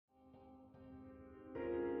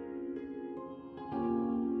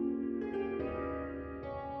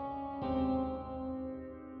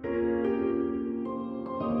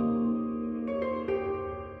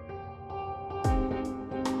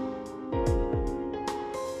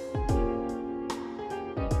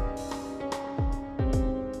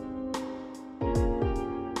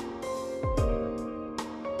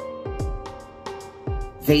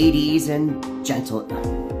ladies and gentlemen,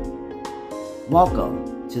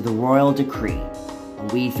 welcome to the Royal Decree, a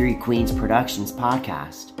We Three Queens Productions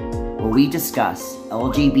podcast, where we discuss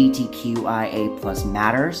LGBTQIA+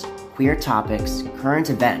 matters, queer topics, current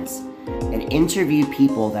events, and interview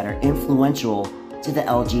people that are influential to the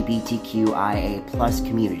LGBTQIA+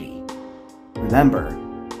 community. Remember,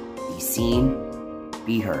 be seen,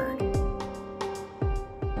 be heard.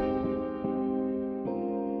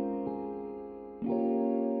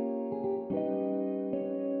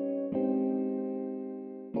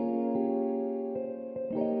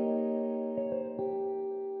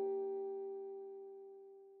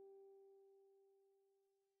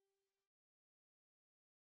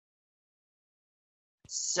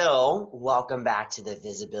 So, welcome back to the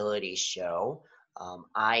Visibility Show.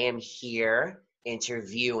 I am here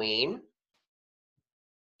interviewing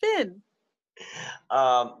Finn.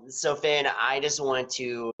 So Finn, I just want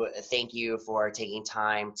to thank you for taking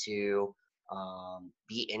time to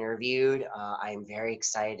be interviewed. I'm very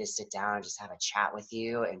excited to sit down and just have a chat with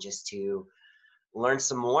you and just to learn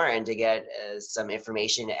some more and to get some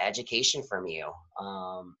information and education from you.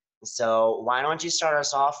 So why don't you start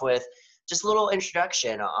us off with just a little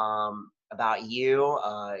introduction about you,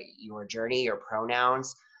 your journey, your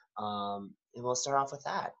pronouns, and we'll start off with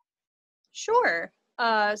that. Sure.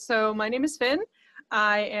 So my name is Finn.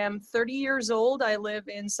 I am 30 years old. I live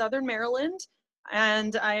in Southern Maryland,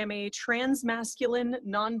 and I am a transmasculine,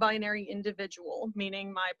 non-binary individual,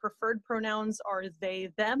 meaning my preferred pronouns are they,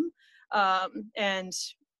 them. And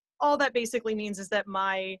all that basically means is that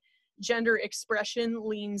my gender expression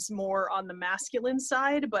leans more on the masculine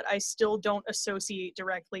side, but I still don't associate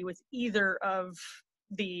directly with either of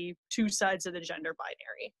the two sides of the gender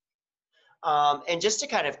binary. And just to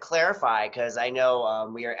kind of clarify, because I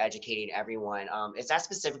know we are educating everyone, is that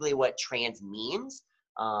specifically what trans means?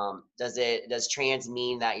 Does trans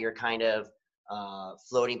mean that you're kind of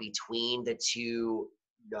floating between the two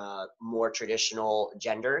more traditional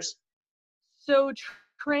genders? So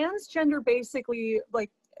transgender basically,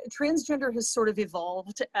 transgender has sort of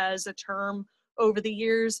evolved as a term over the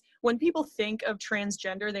years. When people think of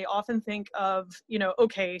transgender, they often think of,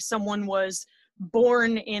 okay, someone was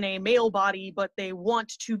born in a male body, but they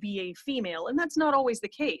want to be a female. And that's not always the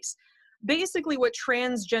case. Basically, what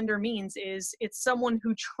transgender means is it's someone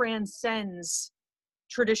who transcends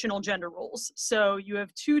traditional gender roles. So you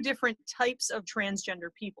have two different types of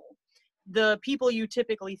transgender people. The people you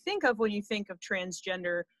typically think of when you think of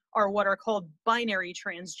transgender are what are called binary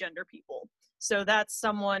transgender people. So that's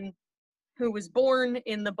someone who was born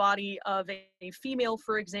in the body of a female,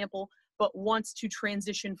 for example, but wants to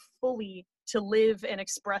transition fully to live and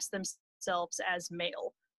express themselves as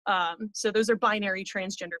male. So those are binary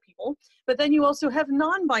transgender people. But then you also have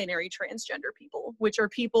non-binary transgender people, which are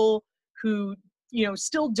people who,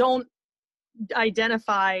 still don't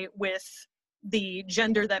identify with the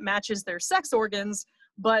gender that matches their sex organs,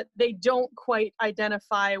 but they don't quite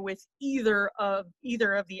identify with either of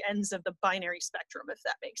the ends of the binary spectrum, if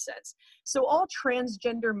that makes sense. So all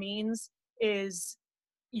transgender means is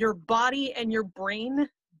your body and your brain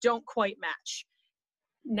don't quite match.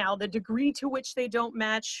 Now, the degree to which they don't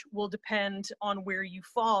match will depend on where you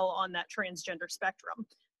fall on that transgender spectrum.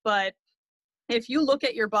 But if you look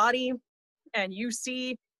at your body and you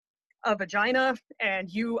see a vagina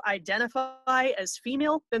and you identify as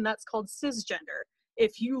female, then that's called cisgender.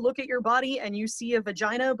 If you look at your body and you see a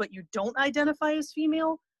vagina but you don't identify as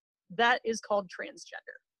female, that is called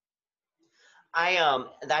transgender.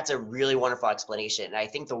 That's a really wonderful explanation. And I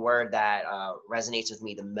think the word that resonates with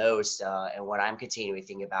me the most and what I'm continuing to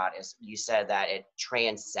think about is you said that it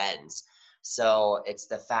transcends. So it's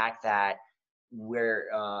the fact that we're,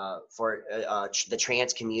 for the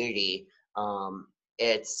trans community,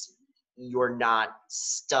 you're not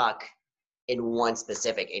stuck in one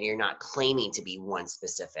specific and you're not claiming to be one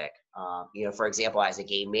specific. For example, as a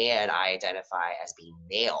gay man, I identify as being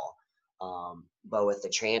male. But with the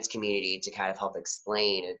trans community, to kind of help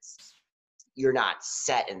explain, you're not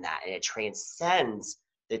set in that, and it transcends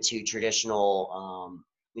the two traditional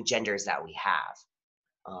genders that we have.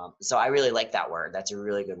 So I really like that word. That's a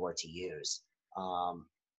really good word to use.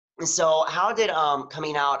 So how did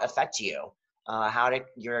coming out affect you? How did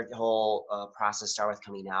your whole process start with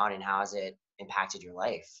coming out, and how has it impacted your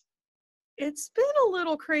life? It's been a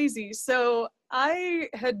little crazy. So I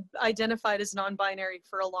had identified as non-binary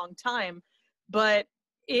for a long time, but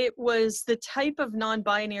it was the type of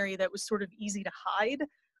non-binary that was sort of easy to hide.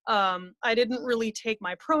 I didn't really take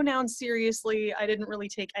my pronouns seriously. I didn't really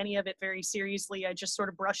take any of it very seriously. I just sort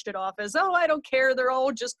of brushed it off as, oh, I don't care. They're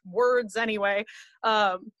all just words anyway.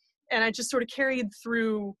 And I just sort of carried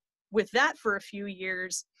through with that for a few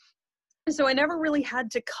years. So I never really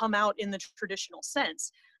had to come out in the traditional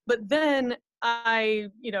sense. But then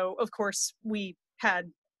of course, we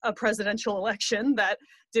had a presidential election that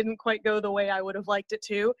didn't quite go the way I would have liked it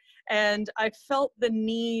to. And I felt the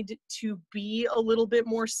need to be a little bit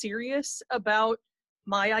more serious about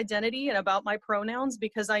my identity and about my pronouns,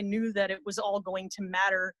 because I knew that it was all going to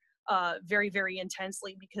matter very, very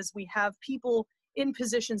intensely, because we have people in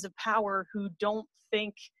positions of power who don't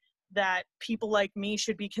think that people like me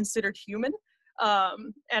should be considered human.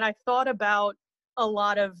 And I thought about a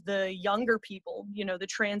lot of the younger people, the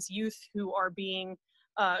trans youth who are being,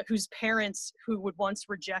 whose parents who would once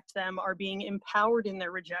reject them are being empowered in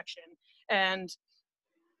their rejection and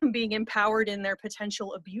being empowered in their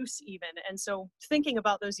potential abuse even. And so thinking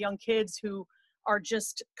about those young kids who are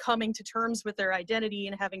just coming to terms with their identity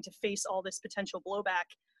and having to face all this potential blowback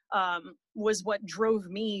was what drove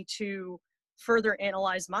me to further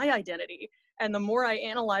analyze my identity. And the more I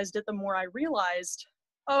analyzed it, the more I realized,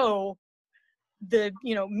 oh,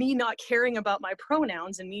 me not caring about my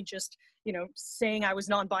pronouns and me just, saying I was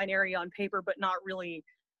non-binary on paper, but not really,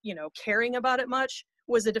 caring about it much,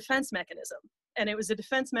 was a defense mechanism. And it was a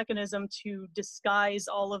defense mechanism to disguise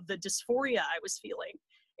all of the dysphoria I was feeling,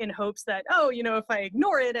 in hopes that, if I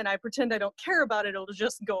ignore it and I pretend I don't care about it, it'll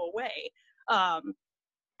just go away.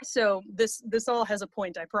 So this all has a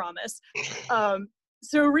point, I promise.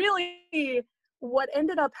 So really, what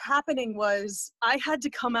ended up happening was I had to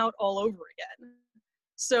come out all over again.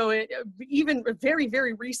 So even very,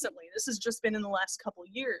 very recently, this has just been in the last couple of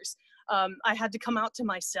years, I had to come out to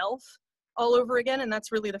myself all over again. And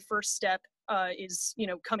that's really the first step, is,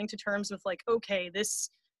 coming to terms with like, okay, this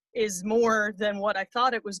is more than what I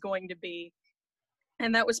thought it was going to be.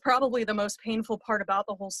 And that was probably the most painful part about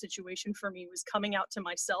the whole situation for me, was coming out to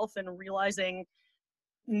myself and realizing,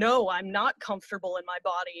 no, I'm not comfortable in my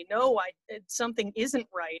body. No, something isn't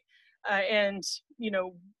right. And,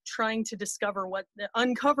 trying to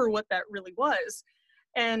uncover what that really was.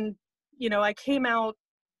 And, I came out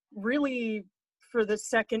really for the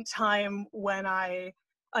second time when I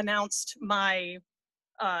announced my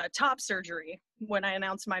top surgery, when I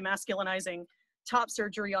announced my masculinizing top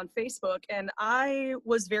surgery on Facebook. And I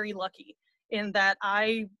was very lucky in that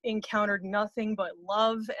I encountered nothing but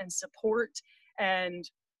love and support. And,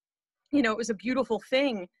 it was a beautiful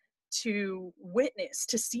thing to witness,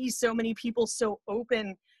 to see so many people so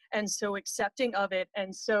open and so accepting of it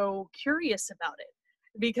and so curious about it.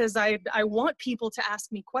 Because I want people to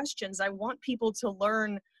ask me questions. I want people to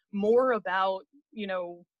learn more about,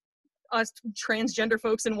 us transgender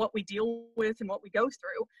folks and what we deal with and what we go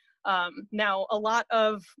through. Now, a lot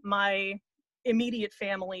of my immediate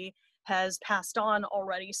family has passed on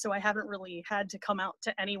already, so I haven't really had to come out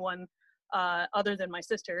to anyone other than my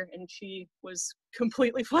sister, and she was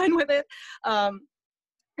completely fine with it. And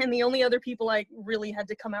the only other people I really had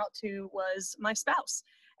to come out to was my spouse.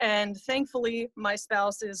 And thankfully, my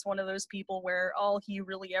spouse is one of those people where all he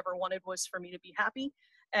really ever wanted was for me to be happy.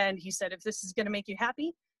 And he said, if this is going to make you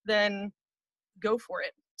happy, then go for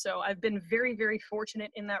it. So I've been very, very fortunate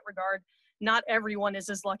in that regard. Not everyone is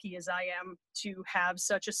as lucky as I am to have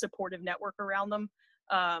such a supportive network around them.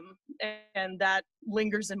 And that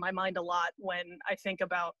lingers in my mind a lot when I think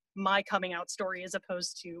about my coming out story as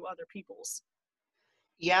opposed to other people's.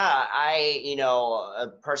 Yeah,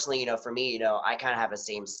 personally, for me, I kind of have the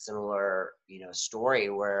same similar, story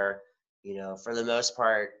where, for the most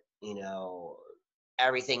part,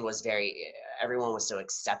 everything was everyone was so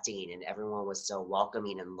accepting and everyone was so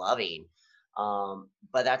welcoming and loving.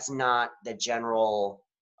 But that's not the general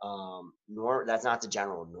norm. That's not the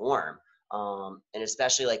general norm. And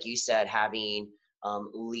especially like you said, having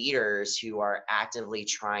leaders who are actively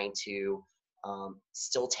trying to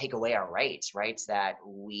still take away our rights that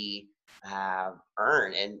we have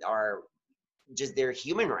earned and are just their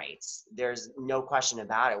human rights. There's no question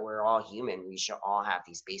about it. We're all human. We should all have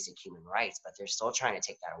these basic human rights, but they're still trying to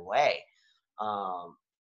take that away.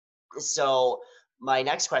 So my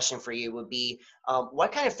next question for you would be,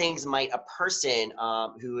 what kind of things might a person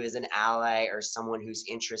who is an ally or someone who's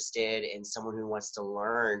interested and someone who wants to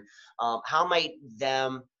learn,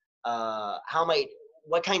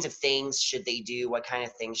 what kinds of things should they do? What kind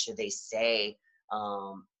of things should they say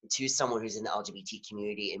to someone who's in the LGBT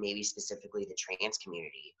community and maybe specifically the trans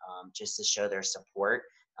community, just to show their support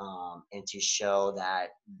and to show that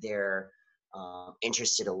they're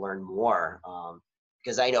interested to learn more?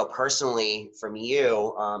 Because I know personally from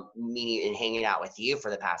you, meeting and hanging out with you for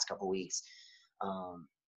the past couple of weeks,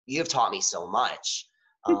 you've taught me so much.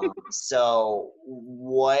 So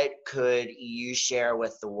what could you share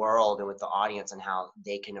with the world and with the audience on how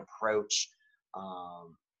they can approach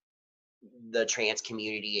the trans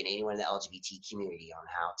community and anyone in the LGBT community on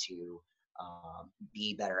how to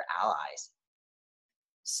be better allies?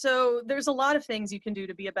 So there's a lot of things you can do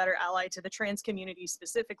to be a better ally to the trans community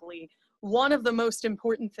specifically. One of the most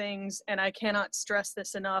important things, and I cannot stress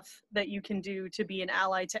this enough, that you can do to be an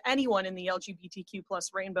ally to anyone in the LGBTQ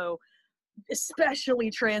plus rainbow,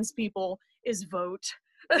 especially trans people, is vote.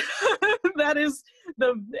 that is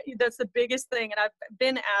that's the biggest thing. And I've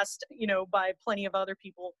been asked, by plenty of other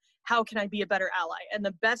people, how can I be a better ally? And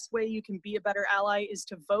the best way you can be a better ally is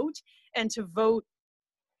to vote, and to vote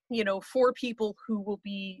for people who will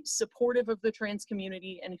be supportive of the trans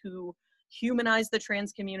community and who humanize the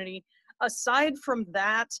trans community. Aside from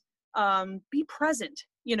that, be present.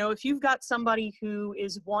 If you've got somebody who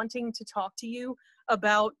is wanting to talk to you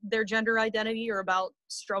about their gender identity or about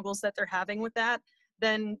struggles that they're having with that,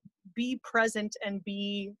 then be present and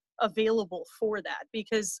be available for that.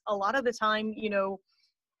 Because a lot of the time,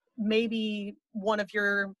 maybe one of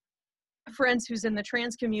your friends who's in the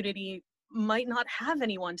trans community might not have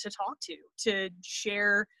anyone to talk to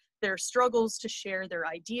share their struggles, to share their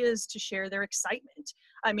ideas, to share their excitement.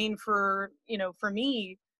 I mean, for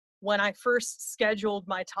me, when I first scheduled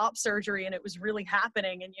my top surgery and it was really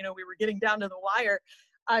happening and, we were getting down to the wire,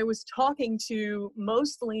 I was talking to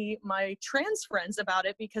mostly my trans friends about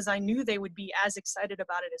it because I knew they would be as excited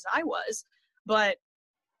about it as I was. But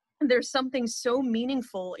there's something so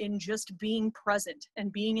meaningful in just being present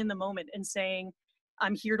and being in the moment and saying,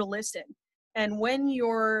 I'm here to listen. And when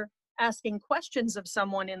you're asking questions of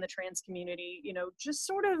someone in the trans community, just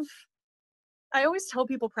sort of, I always tell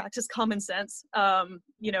people, practice common sense, kind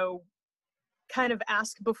of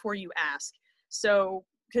ask before you ask. So,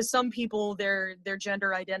 because some people, their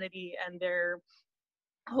gender identity and their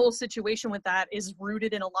whole situation with that is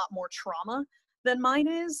rooted in a lot more trauma than mine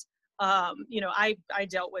is. I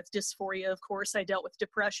dealt with dysphoria, of course, I dealt with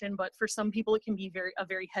depression, but for some people it can be a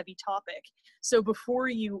very heavy topic. So before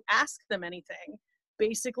you ask them anything,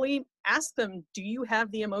 basically ask them, do you have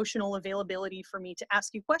the emotional availability for me to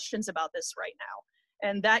ask you questions about this right now?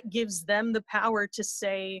 And that gives them the power to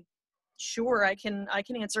say, sure, I can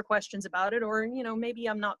answer questions about it, or, maybe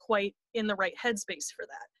I'm not quite in the right headspace for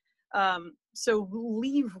that. So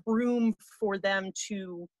leave room for them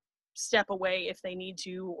to step away if they need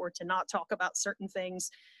to, or to not talk about certain things.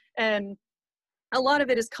 And a lot of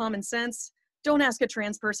it is common sense. Don't ask a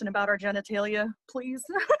trans person about our genitalia, please.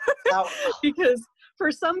 Now, Because for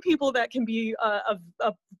some people that can be a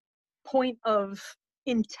point of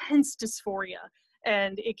intense dysphoria,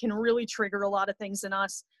 and it can really trigger a lot of things in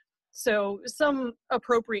us. So some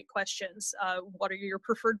appropriate questions. What are your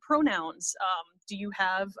preferred pronouns? Do you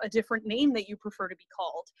have a different name that you prefer to be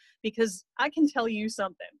called? Because I can tell you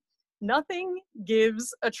something. Nothing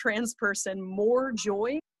gives a trans person more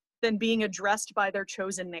joy than being addressed by their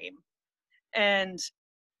chosen name. And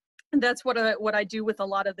that's what I do with a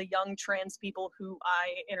lot of the young trans people who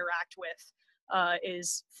I interact with,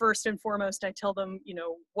 is first and foremost, I tell them,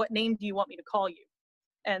 what name do you want me to call you?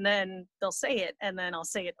 And then they'll say it, and then I'll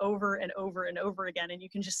say it over and over and over again. And you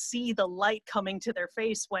can just see the light coming to their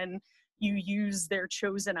face when you use their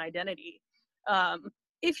chosen identity.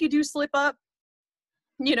 If you do slip up,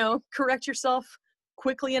 correct yourself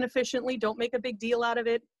quickly and efficiently. Don't make a big deal out of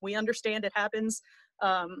it. We understand it happens.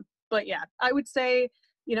 But yeah, I would say,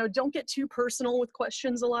 don't get too personal with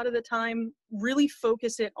questions a lot of the time. Really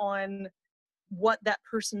focus it on what that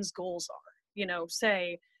person's goals are.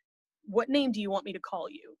 Say, what name do you want me to call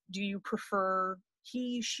you? Do you prefer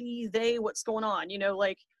he, she, they? What's going on?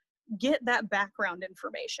 Get that background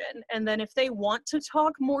information. And then if they want to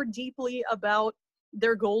talk more deeply about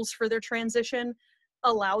their goals for their transition,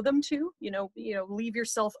 allow them to, leave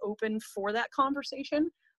yourself open for that conversation,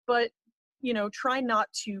 but, try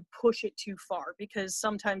not to push it too far, because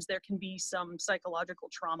sometimes there can be some psychological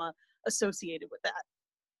trauma associated with that.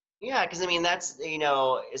 yeah, because I mean, that's,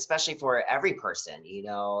 especially for every person,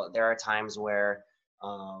 there are times where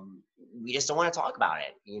we just don't want to talk about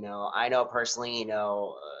it. I know personally,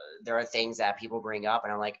 there are things that people bring up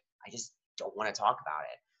and I'm like, I just don't want to talk about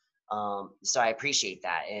it. So I appreciate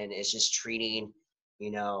that. And it's just treating,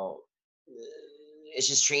 it's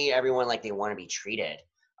just treating everyone like they want to be treated.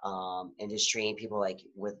 And just treating people like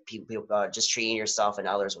with people, just treating yourself and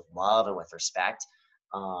others with love and with respect.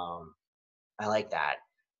 I like that.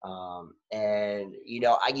 And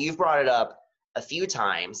you've brought it up a few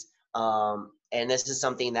times. And this is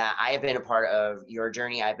something that I have been a part of your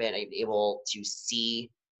journey. I've been able to see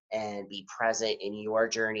and be present in your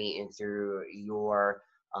journey and through your,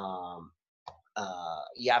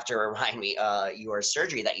 you have to remind me, your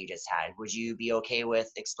surgery that you just had. Would you be okay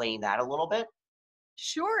with explaining that a little bit?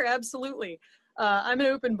 Sure, absolutely. I'm an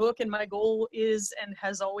open book, and my goal is and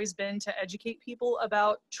has always been to educate people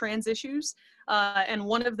about trans issues. And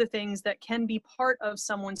one of the things that can be part of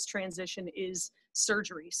someone's transition is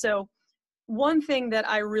surgery. So one thing that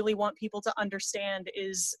I really want people to understand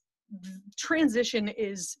is transition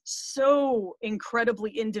is so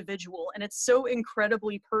incredibly individual, and it's so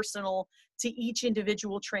incredibly personal to each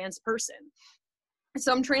individual trans person.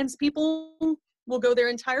 Some trans people will go their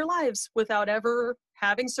entire lives without ever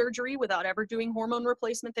having surgery, without ever doing hormone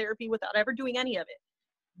replacement therapy, without ever doing any of it.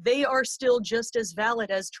 They are still just as valid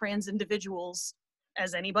as trans individuals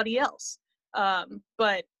as anybody else.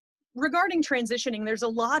 But regarding transitioning, there's a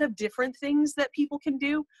lot of different things that people can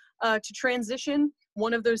do to transition,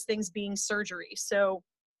 one of those things being surgery. So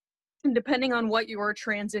depending on what your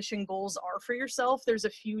transition goals are for yourself, there's a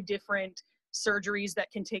few different surgeries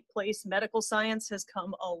that can take place. Medical science has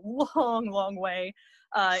come a long way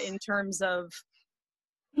in terms of,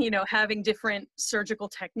 having different surgical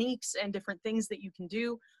techniques and different things that you can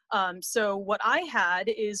do. So what I had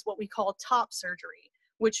is what we call top surgery,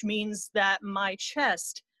 which means that my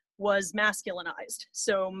chest was masculinized.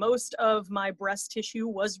 So most of my breast tissue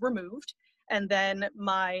was removed, and then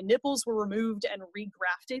my nipples were removed and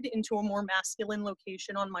regrafted into a more masculine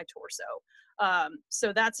location on my torso.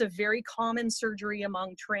 So that's a very common surgery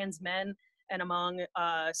among trans men and among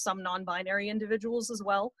some non-binary individuals as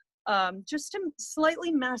well, just to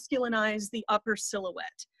slightly masculinize the upper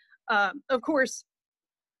silhouette. Of course,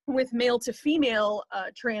 with male to female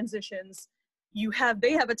transitions,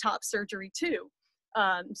 they have a top surgery too.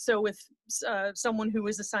 So with someone who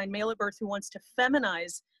is assigned male at birth who wants to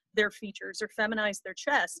feminize their features or feminize their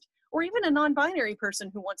chest, or even a non-binary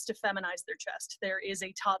person who wants to feminize their chest, there is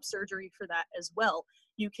a top surgery for that as well.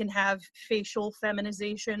 You can have facial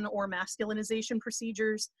feminization or masculinization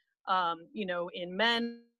procedures, in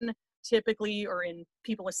men typically, or in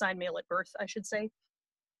people assigned male at birth, I should say.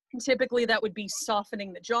 Typically that would be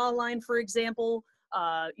softening the jawline, for example,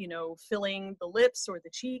 filling the lips or the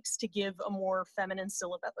cheeks to give a more feminine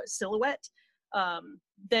silhouette.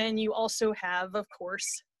 Then you also have, of course,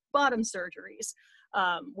 bottom surgeries,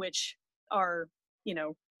 which are,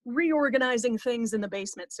 reorganizing things in the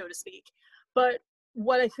basement, so to speak. But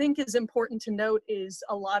what I think is important to note is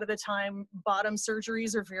a lot of the time bottom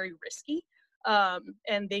surgeries are very risky,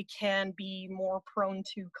 and they can be more prone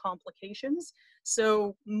to complications.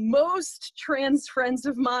 So most trans friends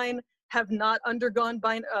of mine have not undergone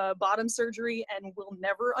bottom surgery and will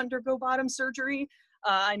never undergo bottom surgery.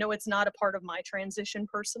 I know it's not a part of my transition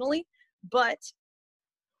personally, but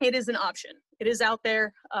it is an option. It is out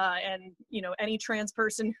there, and any trans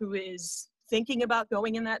person who is thinking about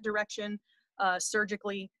going in that direction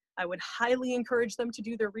surgically, I would highly encourage them to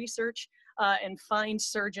do their research and find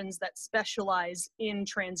surgeons that specialize in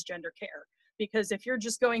transgender care. Because if you're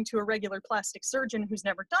just going to a regular plastic surgeon who's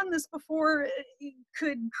never done this before, it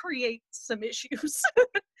could create some issues.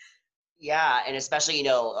 Yeah, and especially,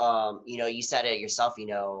 you said it yourself,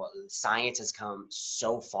 science has come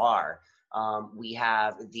so far. We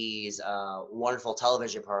have these wonderful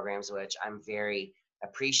television programs, which I'm very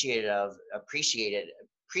appreciative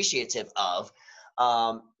of,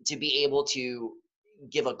 to be able to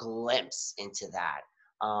give a glimpse into that.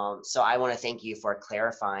 So I want to thank you for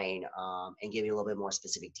clarifying and giving a little bit more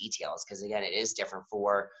specific details, because again, it is different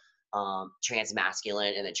for trans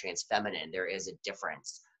masculine and then trans feminine. There is a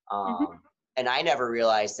difference. And I never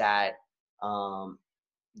realized that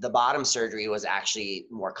the bottom surgery was actually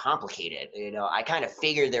more complicated. I kind of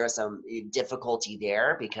figured there was some difficulty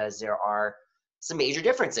there because there are some major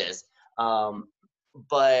differences.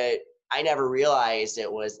 But I never realized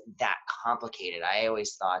it was that complicated. I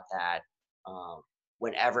always thought that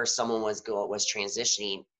whenever someone was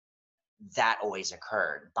transitioning, that always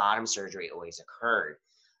occurred. Bottom surgery always occurred.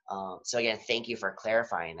 So again, thank you for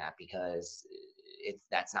clarifying that, because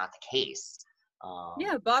that's not the case.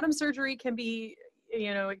 Yeah, bottom surgery can be,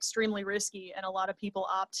 extremely risky, and a lot of people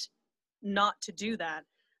opt not to do that.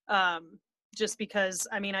 Just because,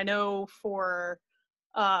 I know for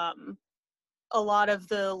a lot of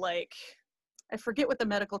the, I forget what the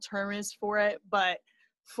medical term is for it, but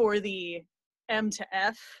for the M to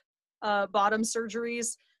F bottom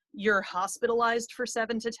surgeries, you're hospitalized for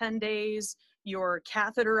 7 to 10 days, you're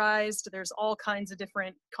catheterized, there's all kinds of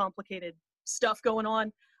different complicated stuff going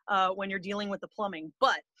on when you're dealing with the plumbing.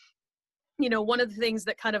 But, one of the things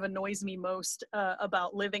that kind of annoys me most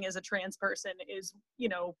about living as a trans person is,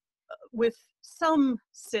 with some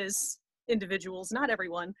cis individuals, not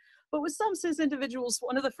everyone, but with some cis individuals,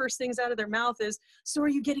 one of the first things out of their mouth is, so are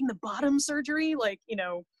you getting the bottom surgery?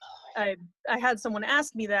 I had someone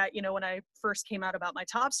ask me that, when I first came out about my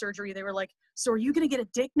top surgery. They were like, so are you going to get a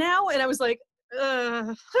dick now? And I was like,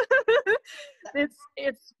 uh,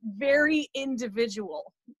 it's very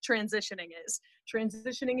individual. Transitioning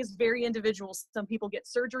is very individual. Some people get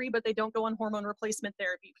surgery but they don't go on hormone replacement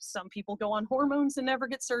therapy. Some people go on hormones and never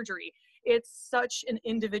get surgery. It's such an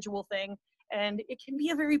individual thing, and it can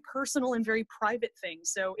be a very personal and very private thing.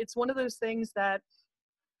 So it's one of those things that,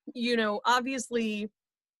 obviously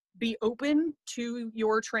be open to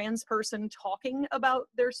your trans person talking about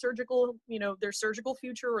their surgical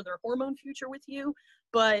future or their hormone future with you,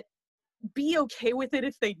 but be okay with it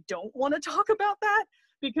if they don't want to talk about that,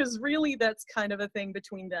 because really that's kind of a thing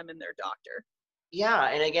between them and their doctor. Yeah,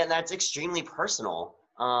 and again, that's extremely personal.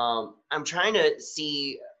 I'm trying to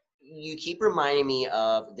see, you keep reminding me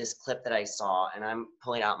of this clip that I saw, and I'm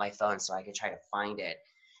pulling out my phone so I could try to find it.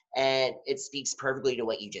 And it speaks perfectly to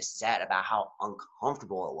what you just said about how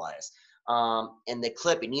uncomfortable it was. In the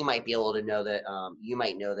clip, and you might be able to know that, you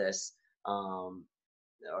might know this,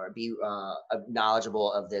 or be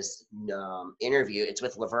knowledgeable of this interview. It's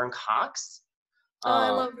with Laverne Cox. Oh, I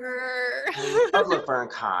Um, love her. I love Laverne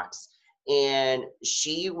Cox. And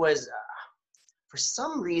she was, for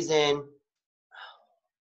some reason,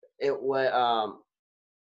 it was,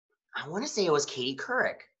 I want to say it was Katie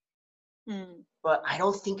Couric, but I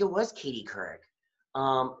don't think it was Katie Couric.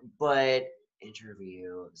 But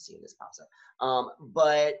interview, let's see if this pops up.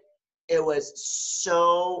 But it was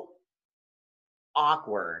so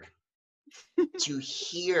awkward to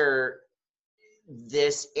hear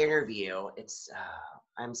this interview. It's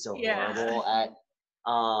I'm so horrible at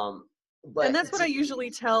but and that's what I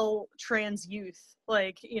usually tell trans youth.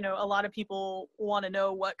 Like, a lot of people want to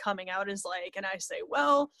know what coming out is like, and I say,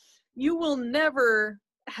 well, you will never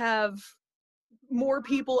have more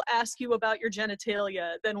people ask you about your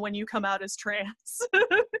genitalia than when you come out as trans.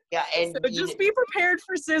 yeah, and so just be prepared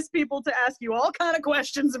for cis people to ask you all kind of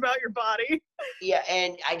questions about your body. Yeah,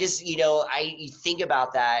 and I just, I think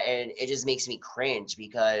about that and it just makes me cringe,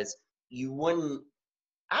 because you wouldn't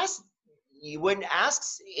ask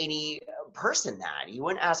any person that. You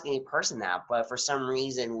wouldn't ask any person that, but for some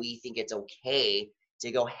reason we think it's okay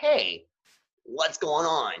to go, hey, what's going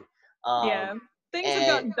on? Yeah, things have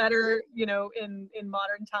gotten better, in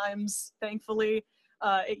modern times, thankfully.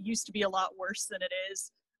 It used to be a lot worse than it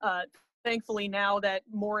is. Thankfully, now that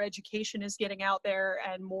more education is getting out there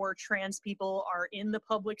and more trans people are in the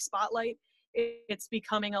public spotlight, it's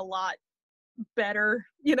becoming a lot better.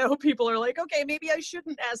 People are like, okay, maybe I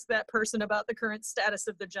shouldn't ask that person about the current status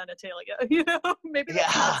of the genitalia. Maybe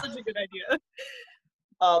that's not such a good idea.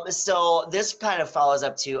 So this kind of follows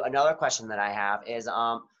up to another question that I have is,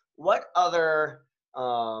 what other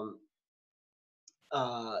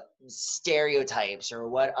stereotypes, or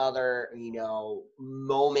what other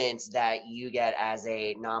moments that you get as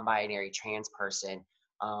a non-binary trans person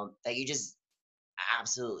that you just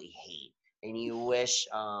absolutely hate, and you wish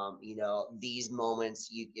these moments,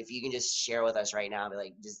 if you can just share with us right now, be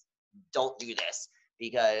like, just don't do this,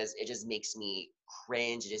 because it just makes me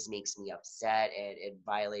cringe, it just makes me upset, and it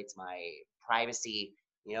violates my privacy.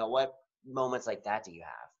 What moments like that do you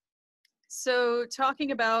have? So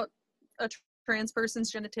talking about a trans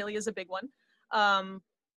person's genitalia is a big one. I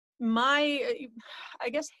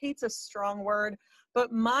guess hate's a strong word,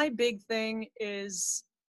 but my big thing is,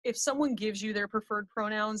 if someone gives you their preferred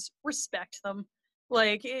pronouns, respect them.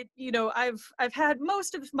 Like, I've had,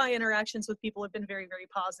 most of my interactions with people have been very, very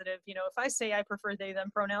positive. If I say I prefer they, them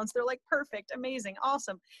pronouns, they're like, perfect, amazing,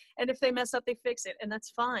 awesome. And if they mess up, they fix it, and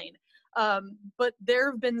that's fine. But there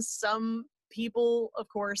have been some people, of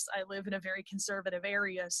course, I live in a very conservative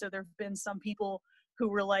area, so there have been some people who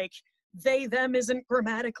were like, they, them isn't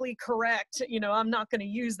grammatically correct. I'm not going to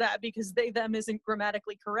use that because they, them isn't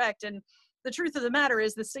grammatically correct. And the truth of the matter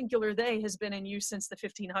is the singular they has been in use since the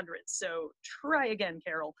 1500s. So try again,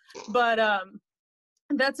 Carol. But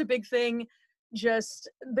that's a big thing. Just,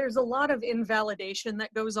 there's a lot of invalidation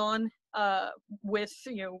that goes on with,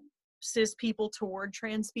 cis people toward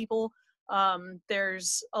trans people.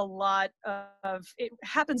 There's a lot of, it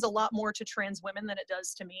happens a lot more to trans women than it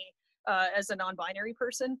does to me as a non-binary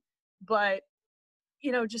person. But,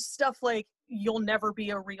 just stuff like, you'll never be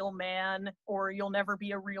a real man, or you'll never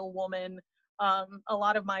be a real woman. A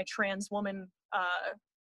lot of my trans woman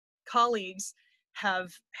colleagues have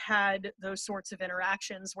had those sorts of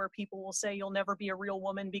interactions where people will say, you'll never be a real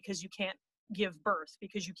woman because you can't give birth,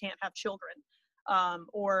 because you can't have children.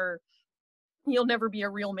 Or you'll never be a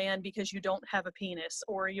real man because you don't have a penis,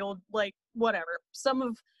 or you'll, like, whatever. Some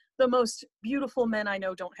of the most beautiful men I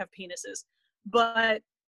know don't have penises, but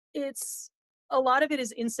a lot of it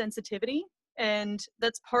is insensitivity, and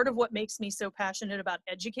that's part of what makes me so passionate about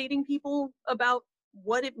educating people about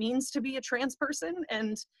what it means to be a trans person.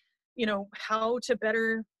 And how to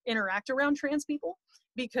better interact around trans people,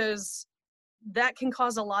 because that can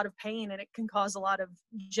cause a lot of pain and it can cause a lot of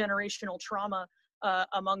generational trauma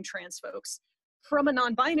among trans folks. From a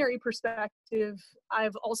non-binary perspective,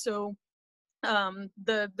 I've also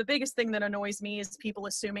the biggest thing that annoys me is people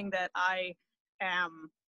assuming that I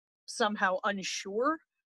am somehow unsure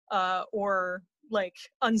or like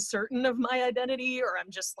uncertain of my identity, or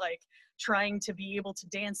I'm just like trying to be able to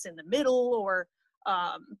dance in the middle, or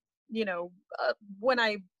when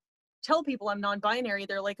I tell people I'm non-binary,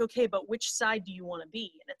 they're like, okay, but which side do you want to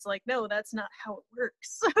be? And it's like, no, that's not how it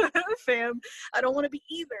works. Fam, I don't want to be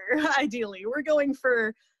either. Ideally, we're going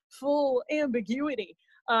for full ambiguity.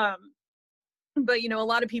 But a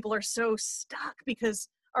lot of people are so stuck because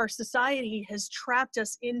our society has trapped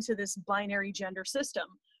us into this binary gender system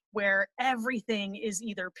where everything is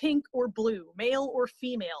either pink or blue, male or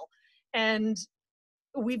female. And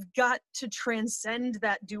we've got to transcend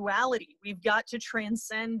that duality. We've got to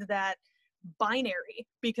transcend that binary,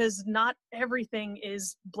 because not everything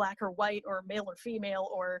is black or white or male or female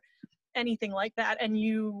or anything like that. And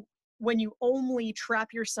when you only trap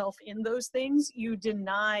yourself in those things, you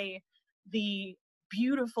deny the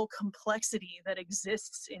beautiful complexity that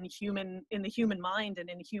exists in the human mind and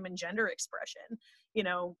in human gender expression.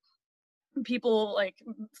 People, like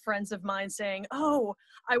friends of mine, saying, oh,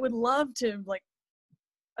 I would love to, like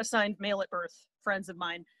assigned male at birth friends of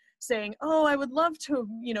mine, saying, oh, I would love to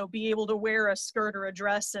be able to wear a skirt or a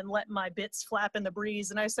dress and let my bits flap in the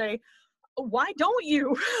breeze. And I say, why don't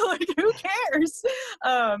you? Like, who cares?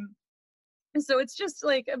 So it's just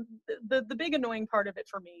like the big annoying part of it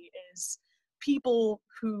for me is people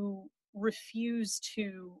who refuse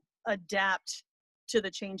to adapt to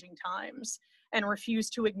the changing times and refuse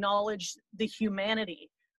to acknowledge the humanity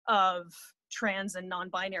of trans and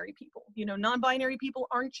non-binary people. Non-binary people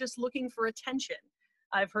aren't just looking for attention.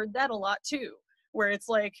 I've heard that a lot too, where it's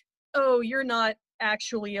like, oh, you're not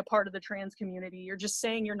actually a part of the trans community. You're just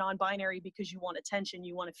saying you're non-binary because you want attention,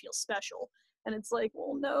 you want to feel special. And it's like,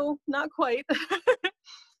 well, no, not quite.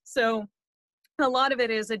 So a lot of it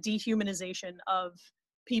is a dehumanization of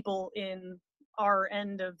people in our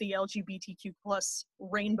end of the LGBTQ plus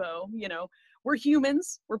rainbow. We're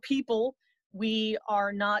humans, we're people. We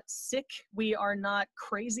are not sick. We are not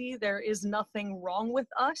crazy. There is nothing wrong with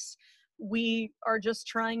us. We are just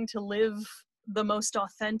trying to live the most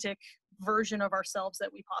authentic version of ourselves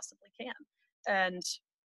that we possibly can. And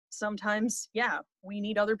sometimes, we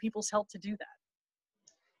need other people's help to do that.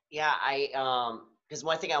 Yeah, because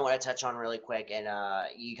one thing I want to touch on really quick, and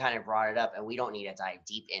you kind of brought it up, and we don't need to dive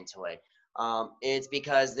deep into it. It's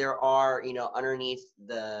because there are, underneath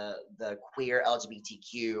the queer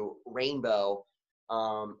LGBTQ rainbow,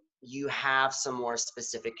 you have some more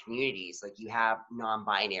specific communities. Like you have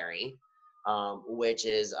non-binary, which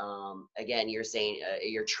is again, you're saying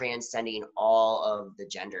you're transcending all of the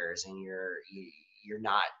genders, and you're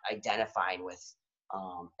not identifying with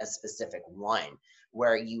a specific one.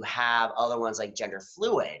 Where you have other ones like gender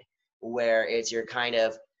fluid, where it's you're kind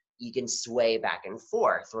of, you can sway back and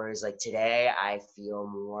forth. Whereas like today I feel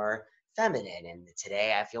more feminine and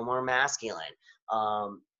today I feel more masculine.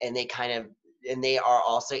 And they are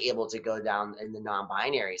also able to go down in the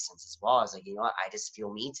non-binary sense as well. As like, what, I just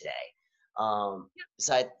feel me today.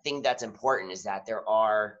 So I think that's important, is that there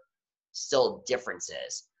are still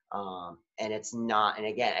differences. And it's not, and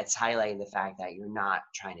again, it's highlighting the fact that you're not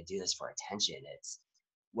trying to do this for attention. It's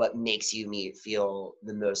what makes you feel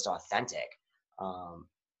the most authentic.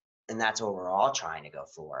 And that's what we're all trying to go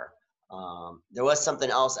for. There was something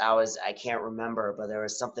else I can't remember, but there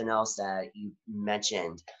was something else that you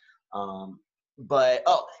mentioned. But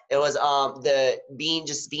it was the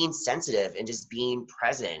being sensitive and just being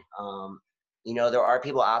present. There are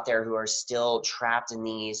people out there who are still trapped in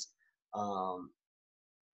these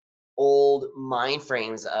old mind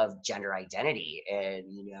frames of gender identity. And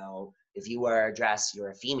if you wear a dress, you're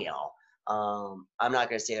a female. I'm not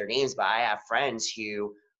going to say their names, but I have friends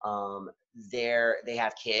who they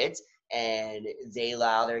have kids and they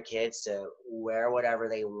allow their kids to wear whatever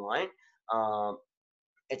they want.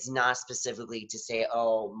 It's not specifically to say,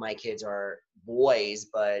 oh, my kids are boys,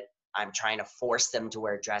 but I'm trying to force them to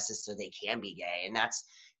wear dresses so they can be gay. And that's,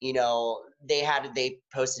 they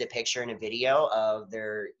posted a picture and a video of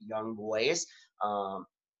their young boys.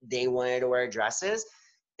 They wanted to wear dresses.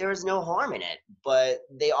 There was no harm in it, but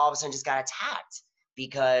they all of a sudden just got attacked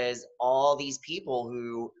because all these people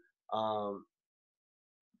who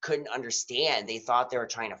couldn't understand, they thought they were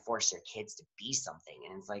trying to force their kids to be something.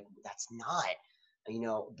 And it's like, that's not,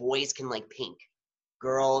 boys can like pink,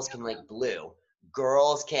 girls can like blue,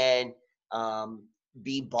 girls can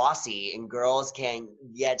be bossy and girls can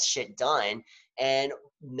get shit done and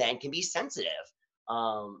men can be sensitive.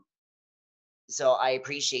 Um, so I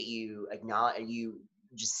appreciate you acknowledge you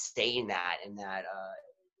just saying that, and that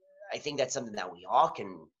I think that's something that we all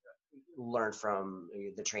can learn from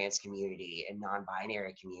the trans community and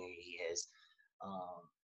non-binary community is um,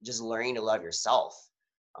 just learning to love yourself.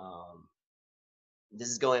 Um, this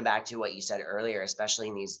is going back to what you said earlier, especially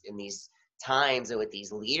in these times and with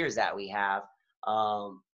these leaders that we have.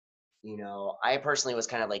 Um, I personally was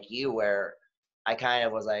kind of like you, where I kind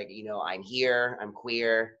of was like, I'm here, I'm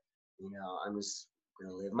queer, I'm just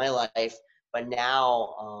gonna live my life. But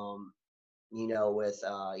now, with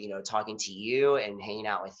talking to you and hanging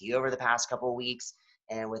out with you over the past couple of weeks,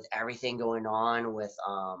 and with everything going on with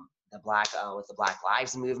the Black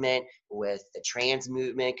Lives Movement, with the trans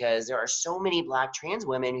movement, because there are so many Black trans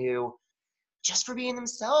women who, just for being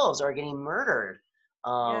themselves, are getting murdered.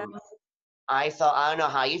 Yeah. Um, I don't know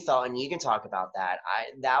how you felt, and you can talk about that.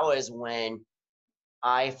 That was when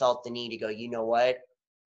I felt the need to go, you know what?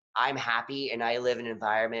 I'm happy and I live in an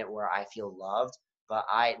environment where I feel loved, but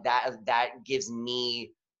that gives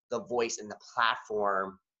me the voice and the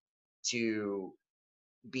platform to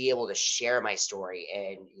be able to share my story.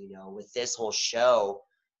 And, with this whole show,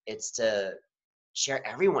 it's to share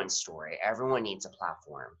everyone's story. Everyone needs a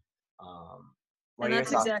platform. What And are your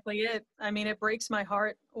that's thoughts? exactly it. I mean, it breaks my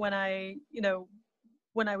heart when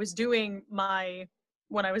when I was doing my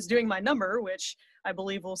number, which I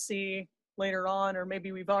believe we'll see later on, or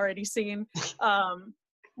maybe we've already seen.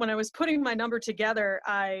 When I was putting my number together,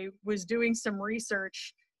 I was doing some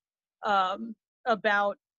research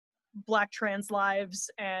about Black trans lives,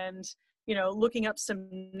 and looking up some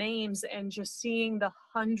names and just seeing the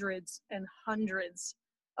hundreds and hundreds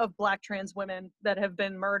of Black trans women that have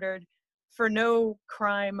been murdered for no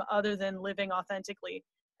crime other than living authentically.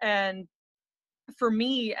 And for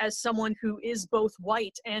me, as someone who is both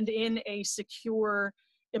white and in a secure,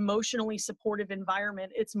 emotionally supportive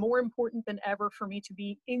environment, it's more important than ever for me to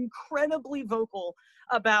be incredibly vocal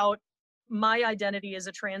about my identity as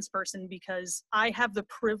a trans person, because I have the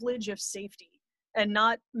privilege of safety. And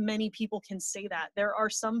not many people can say that. There are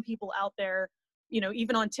some people out there,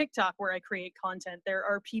 even on TikTok where I create content, there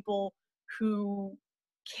are people who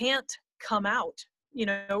can't come out,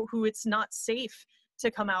 who it's not safe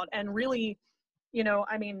to come out. And really,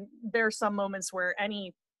 I mean, there are some moments where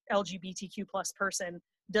any LGBTQ plus person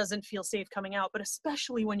doesn't feel safe coming out, but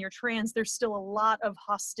especially when you're trans, there's still a lot of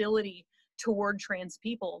hostility toward trans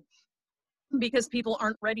people, because people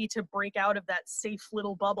aren't ready to break out of that safe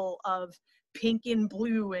little bubble of pink and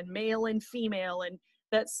blue and male and female, and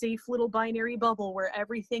that safe little binary bubble where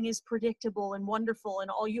everything is predictable and wonderful,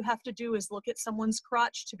 and all you have to do is look at someone's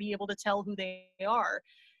crotch to be able to tell who they are.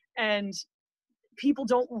 And people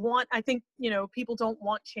don't want, I think, people don't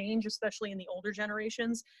want change, especially in the older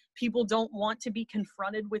generations. People don't want to be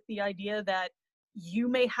confronted with the idea that you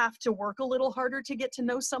may have to work a little harder to get to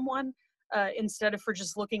know someone, instead of for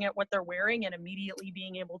just looking at what they're wearing and immediately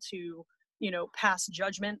being able to, pass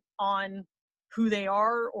judgment on who they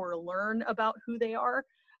are or learn about who they are.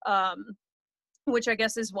 Which I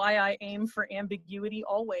guess is why I aim for ambiguity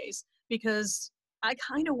always, because I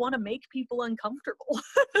kind of want to make people uncomfortable.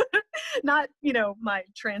 Not, my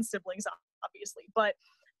trans siblings, obviously, but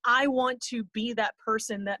I want to be that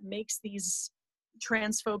person that makes these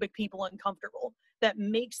transphobic people uncomfortable, that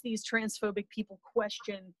makes these transphobic people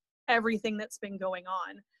question everything that's been going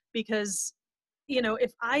on. Because,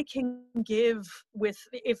 if I can give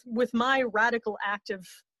with my radical act of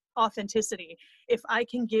authenticity, if I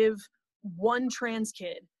can give one trans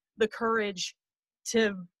kid the courage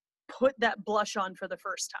to put that blush on for the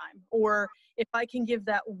first time, or if I can give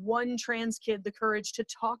that one trans kid the courage to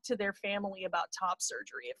talk to their family about top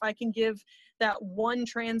surgery, if I can give that one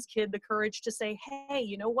trans kid the courage to say, hey,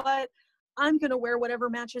 you know what, I'm going to wear whatever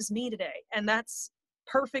matches me today, and that's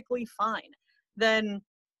perfectly fine, then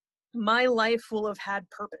my life will have had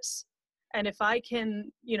purpose. And if I can,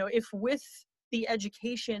 if with the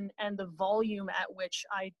education and the volume at which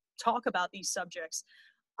I talk about these subjects,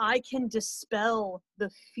 I can dispel the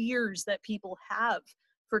fears that people have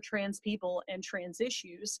for trans people and trans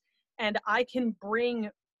issues, and I can bring,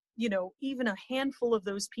 even a handful of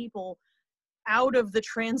those people out of the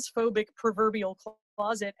transphobic proverbial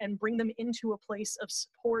closet and bring them into a place of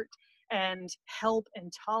support and help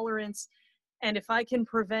and tolerance. And if I can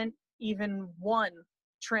prevent even one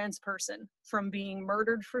trans person from being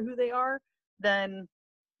murdered for who they are, then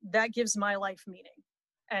that gives my life meaning.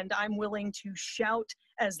 And I'm willing to shout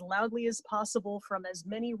as loudly as possible from as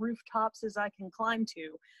many rooftops as I can climb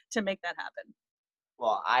to make that happen.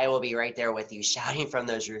 Well, I will be right there with you shouting from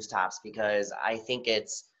those rooftops because I think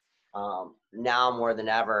it's now more than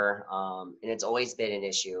ever, and it's always been an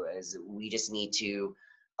issue, is we just need to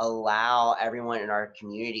allow everyone in our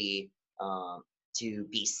community to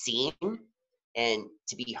be seen and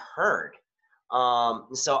to be heard.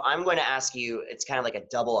 So I'm going to ask you, it's kind of like a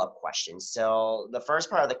double up question. So the first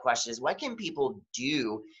part of the question is, what can people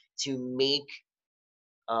do to make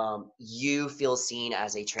you feel seen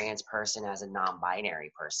as a trans person, as a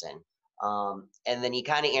non-binary person? And then you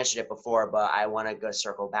kind of answered it before, but I want to go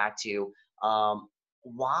circle back to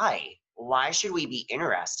why? Why should we be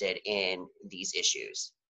interested in these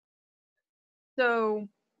issues? So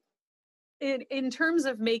in terms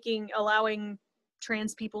of allowing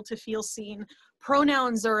trans people to feel seen,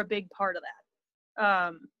 pronouns are a big part of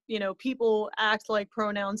that. People act like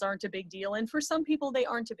pronouns aren't a big deal, and for some people they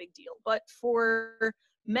aren't a big deal, but for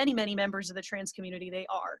many, many members of the trans community, they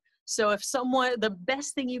are. So the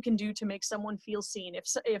best thing you can do to make someone feel seen,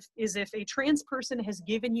 if a trans person has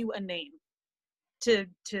given you a name to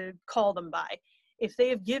call them by, if they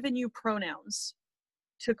have given you pronouns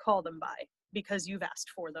to call them by because you've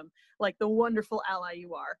asked for them, like the wonderful ally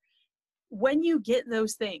you are, when you get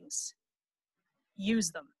those things,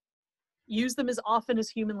 use them. Use them as often as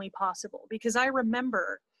humanly possible. Because I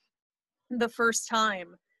remember the first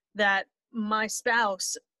time that my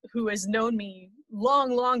spouse, who has known me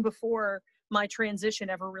long, long before my transition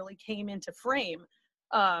ever really came into frame,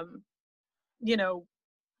 I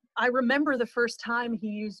remember the first time he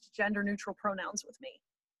used gender neutral pronouns with me.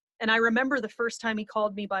 And I remember the first time he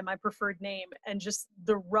called me by my preferred name, and just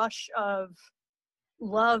the rush of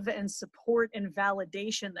love and support and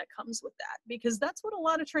validation that comes with that, because that's what a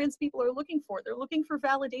lot of trans people are looking for. They're looking for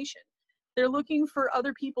validation. They're looking for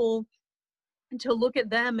other people to look at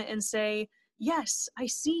them and say, yes, I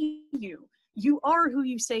see you. You are who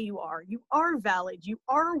you say you are. You are valid. You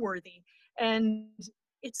are worthy. And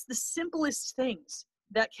it's the simplest things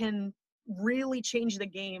that can really change the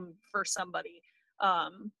game for somebody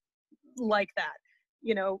like that.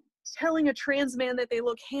 Telling a trans man that they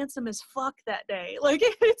look handsome as fuck that day. Like,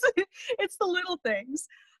 it's the little things.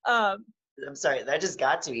 I'm sorry, that just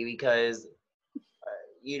got to me because,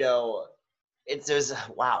 it's those,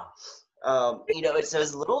 wow. It's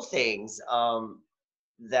those little things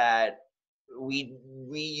that we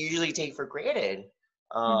usually take for granted.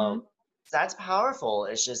 Mm-hmm. That's powerful.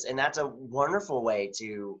 It's just, and that's a wonderful way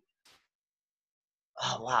to,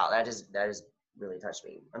 oh, wow, that is really touched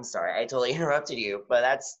me. I'm sorry, I totally interrupted you, but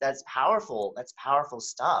that's powerful. That's powerful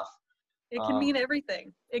stuff. It can mean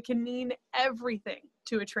everything. It can mean everything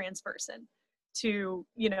to a trans person.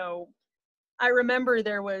 I remember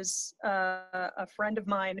there was a friend of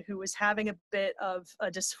mine who was having a bit of a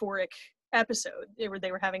dysphoric episode. They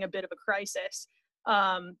were having a bit of a crisis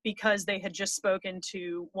because they had just spoken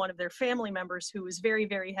to one of their family members who was very,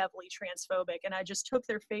 very heavily transphobic. And I just took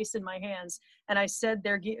their face in my hands and I said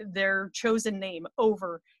their chosen name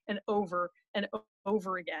over and over and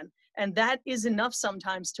over again. And that is enough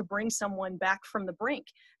sometimes to bring someone back from the brink,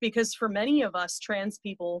 because for many of us trans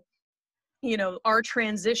people, our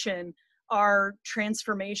transition, our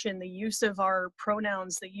transformation, the use of our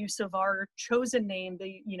pronouns, the use of our chosen name,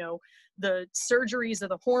 the surgeries or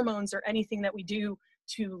the hormones or anything that we do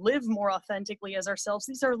to live more authentically as ourselves,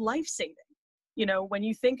 these are life-saving. When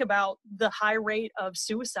you think about the high rate of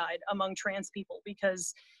suicide among trans people,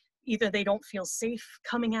 because either they don't feel safe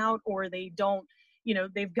coming out, or they don't,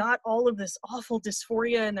 they've got all of this awful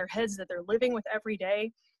dysphoria in their heads that they're living with every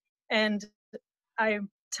day. And I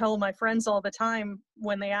tell my friends all the time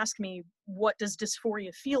when they ask me, what does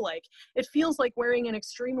dysphoria feel like? It feels like wearing an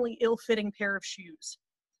extremely ill-fitting pair of shoes,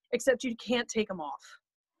 except you can't take them off.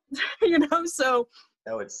 So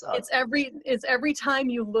that would suck. It's every time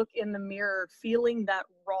you look in the mirror feeling that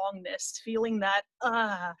wrongness, feeling that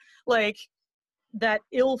like that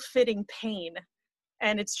ill-fitting pain,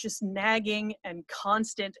 and it's just nagging and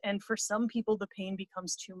constant, and for some people the pain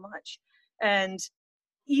becomes too much. And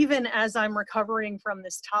even as I'm recovering from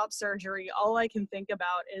this top surgery, all I can think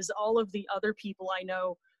about is all of the other people I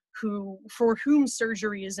know for whom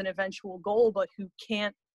surgery is an eventual goal, but who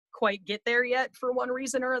can't quite get there yet for one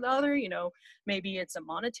reason or another. Maybe it's a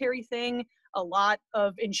monetary thing. A lot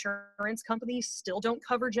of insurance companies still don't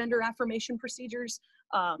cover gender affirmation procedures.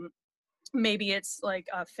 Maybe it's like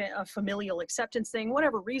a familial acceptance thing,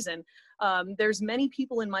 whatever reason. There's many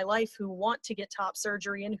people in my life who want to get top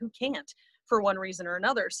surgery and who can't for one reason or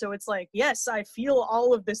another. So it's like, yes, I feel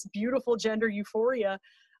all of this beautiful gender euphoria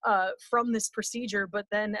from this procedure, but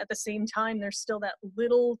then at the same time, there's still that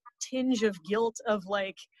little tinge of guilt of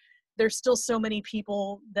like, there's still so many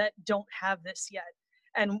people that don't have this yet.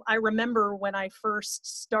 And I remember when I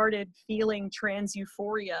first started feeling trans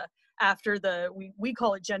euphoria after we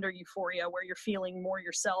call it gender euphoria, where you're feeling more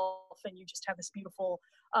yourself and you just have this beautiful,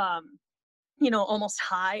 almost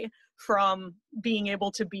high from being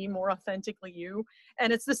able to be more authentically you.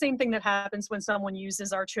 And it's the same thing that happens when someone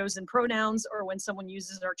uses our chosen pronouns or when someone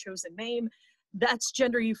uses our chosen name. That's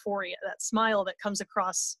gender euphoria, that smile that comes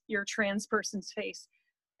across your trans person's face.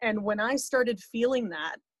 And when I started feeling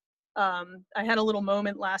that, I had a little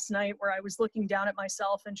moment last night where I was looking down at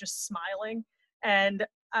myself and just smiling. And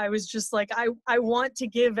I was just like, I want to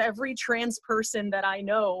give every trans person that I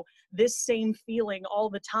know this same feeling all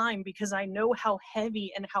the time, because I know how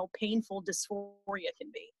heavy and how painful dysphoria can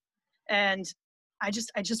be. And I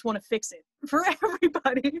just want to fix it for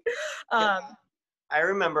everybody. I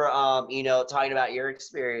remember, talking about your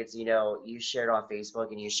experience, you shared on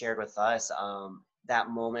Facebook and you shared with us, that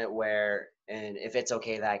moment where, and if it's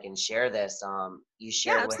okay that I can share this, you Yeah,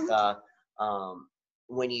 shared with,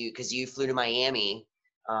 absolutely. because you flew to Miami,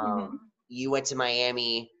 Mm-hmm. you went to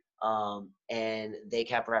Miami, and they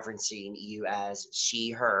kept referencing you as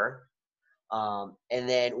she, her. And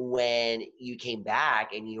then when you came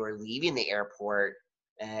back and you were leaving the airport,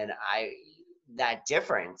 and that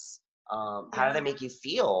difference, how did Yeah. that make you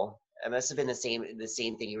feel? It must have been the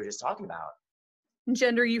same thing you were just talking about.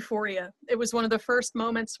 Gender euphoria. It was one of the first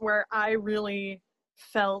moments where I really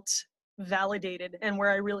felt validated and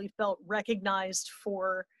where I really felt recognized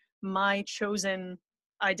for my chosen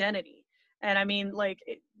identity. And I mean, like,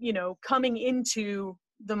 coming into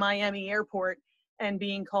the Miami airport and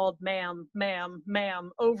being called ma'am, ma'am,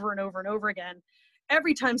 ma'am over and over and over again.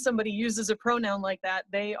 Every time somebody uses a pronoun like that,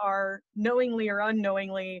 they are knowingly or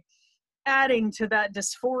unknowingly adding to that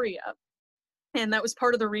dysphoria. And that was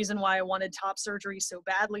part of the reason why I wanted top surgery so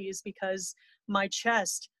badly, is because my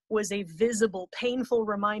chest was a visible, painful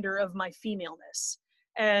reminder of my femaleness.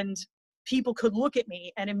 And people could look at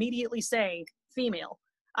me and immediately say, female.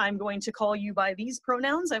 I'm going to call you by these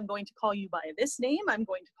pronouns. I'm going to call you by this name. I'm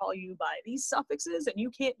going to call you by these suffixes, and you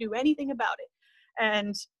can't do anything about it.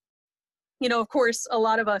 And of course, a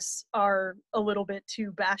lot of us are a little bit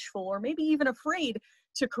too bashful or maybe even afraid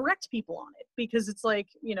to correct people on it, because it's like,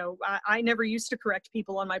 I never used to correct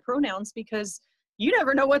people on my pronouns because you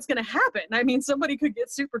never know what's going to happen. I mean, somebody could get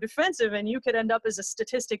super defensive and you could end up as a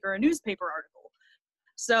statistic or a newspaper article.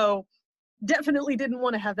 So definitely didn't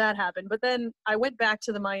want to have that happen. But then I went back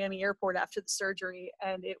to the Miami airport after the surgery,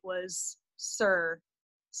 and it was sir,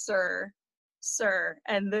 sir, sir.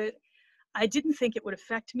 And I didn't think it would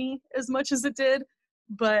affect me as much as it did,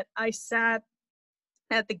 but I sat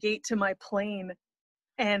at the gate to my plane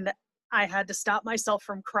and I had to stop myself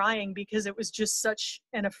from crying, because it was just such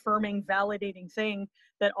an affirming, validating thing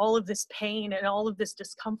that all of this pain and all of this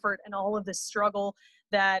discomfort and all of this struggle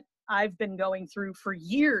that I've been going through for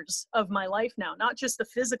years of my life now, not just the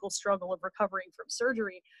physical struggle of recovering from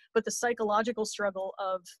surgery, but the psychological struggle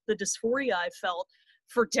of the dysphoria I felt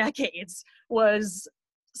for decades, was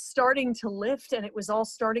starting to lift, and it was all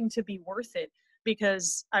starting to be worth it,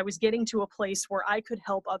 because I was getting to a place where I could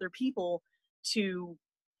help other people to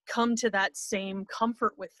come to that same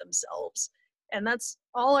comfort with themselves. And that's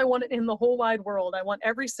all I want in the whole wide world. I want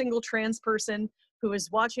every single trans person who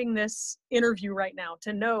is watching this interview right now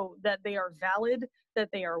to know that they are valid, that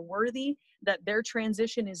they are worthy, that their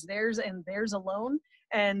transition is theirs and theirs alone,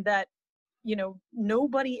 and that,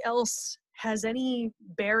 nobody else has any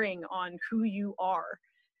bearing on who you are.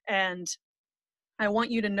 And I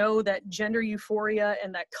want you to know that gender euphoria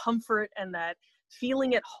and that comfort and that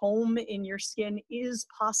feeling at home in your skin is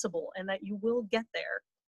possible, and that you will get there.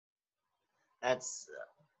 That's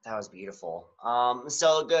that was beautiful.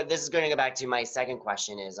 So good. This is going to go back to my second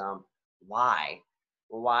question: is why?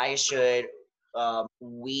 Why should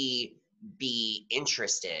we be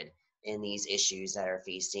interested in these issues that are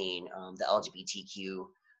facing the LGBTQ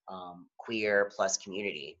queer plus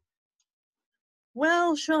community?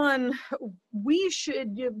 Well, Sean,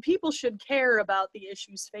 people should care about the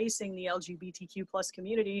issues facing the LGBTQ plus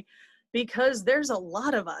community, because there's a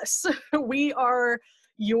lot of us. We are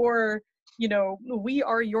your, we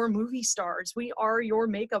are your movie stars. We are your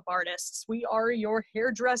makeup artists. We are your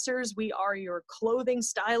hairdressers. We are your clothing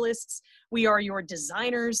stylists. We are your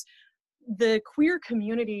designers. The queer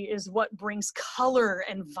community is what brings color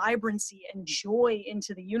and vibrancy and joy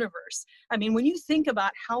into the universe. I mean, when you think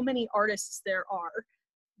about how many artists there are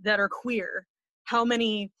that are queer, how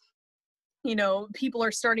many, people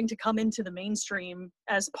are starting to come into the mainstream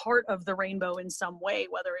as part of the rainbow in some way,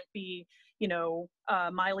 whether it be,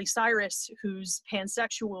 Miley Cyrus, who's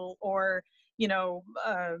pansexual, or,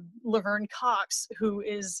 Laverne Cox, who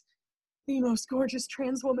is the most gorgeous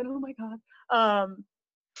trans woman. Oh my God.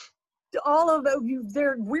 all of you,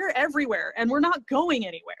 we're everywhere and we're not going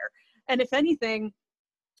anywhere. And if anything,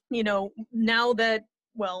 you know, now that,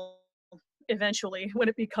 well, eventually when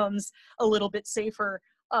it becomes a little bit safer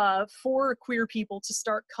for queer people to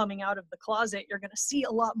start coming out of the closet, you're going to see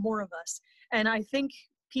a lot more of us. And I think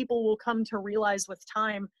people will come to realize with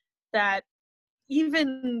time that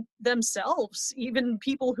even themselves, even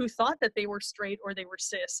people who thought that they were straight or they were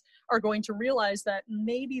cis, are going to realize that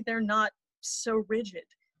maybe they're not so rigid.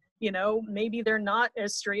 You know, maybe they're not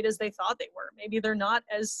as straight as they thought they were. Maybe they're not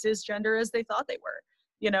as cisgender as they thought they were.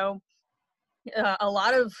 You know,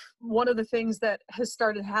 one of the things that has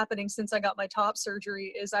started happening since I got my top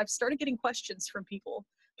surgery is I've started getting questions from people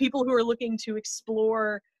who are looking to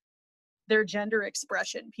explore their gender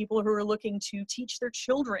expression, people who are looking to teach their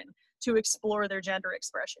children to explore their gender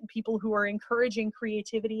expression, people who are encouraging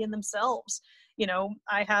creativity in themselves. You know,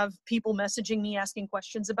 I have people messaging me asking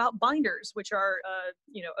questions about binders, which are,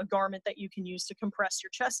 you know, a garment that you can use to compress your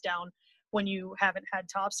chest down when you haven't had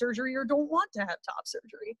top surgery or don't want to have top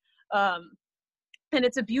surgery. And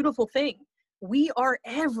it's a beautiful thing. We are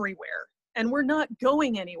everywhere and we're not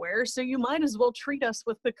going anywhere. So you might as well treat us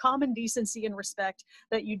with the common decency and respect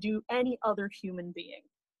that you do any other human being.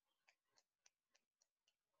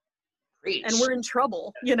 Preach. And we're in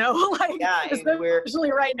trouble, you know, like, yeah,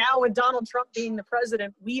 especially right now with Donald Trump being the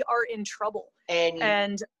president, we are in trouble.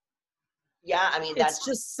 And yeah, I mean, it's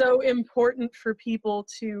just so important for people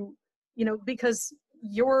to, you know, because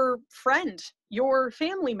your friend, your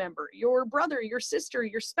family member, your brother, your sister,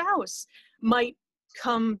 your spouse might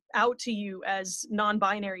come out to you as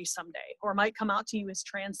non-binary someday, or might come out to you as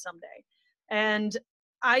trans someday. And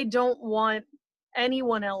I don't want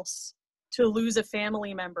anyone else to lose a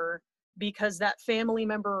family member because that family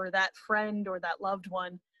member or that friend or that loved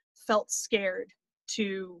one felt scared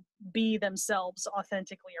to be themselves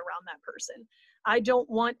authentically around that person. I don't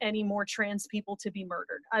want any more trans people to be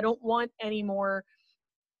murdered. I don't want any more,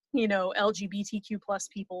 you know, LGBTQ plus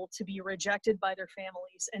people to be rejected by their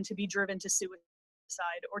families and to be driven to suicide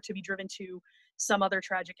or to be driven to some other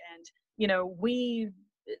tragic end. You know,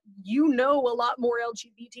 you know a lot more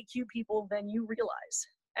LGBTQ people than you realize.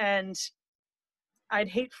 And I'd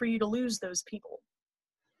hate for you to lose those people.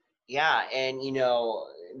 Yeah, and you know,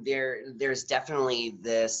 there's definitely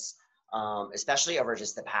this, especially over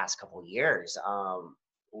just the past couple years,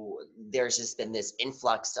 there's just been this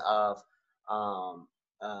influx of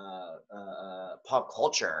pop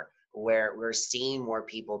culture where we're seeing more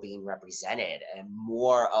people being represented and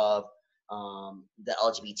more of the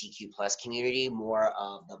LGBTQ plus community, more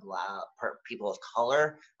of the Black people of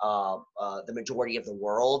color, the majority of the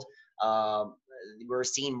world. We're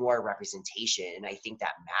seeing more representation, and I think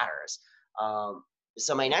that matters.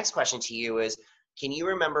 So my next question to you is, can you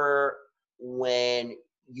remember when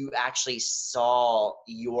you actually saw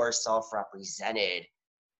yourself represented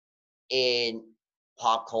in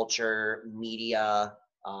pop culture, media,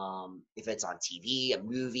 if it's on TV, a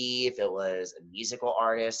movie, if it was a musical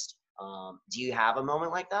artist? Do you have a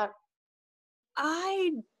moment like that? I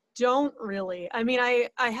don't really. I mean, I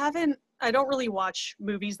don't really watch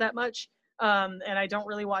movies that much. And I don't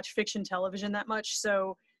really watch fiction television that much.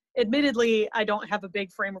 So admittedly, I don't have a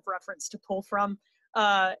big frame of reference to pull from.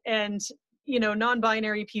 And, you know,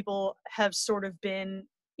 non-binary people have sort of been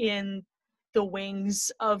in the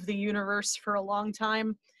wings of the universe for a long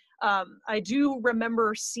time. I do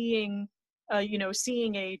remember seeing a, you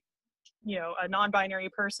know, a non-binary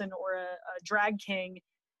person or a drag king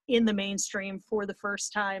in the mainstream for the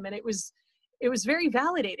first time. And it was very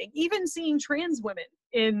validating. Even seeing trans women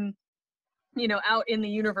in, you know, out in the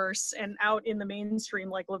universe and out in the mainstream,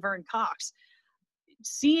 like Laverne Cox,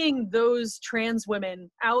 seeing those trans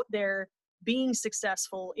women out there being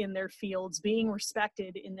successful in their fields, being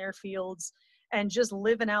respected in their fields, and just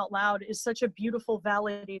living out loud is such a beautiful,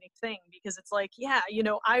 validating thing, because it's like, yeah, you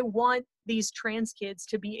know, I want these trans kids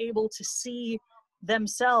to be able to see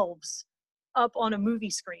themselves up on a movie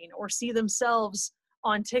screen, or see themselves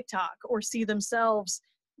on TikTok, or see themselves,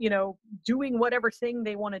 you know, doing whatever thing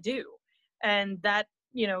they want to do. And that,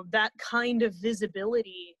 you know, that kind of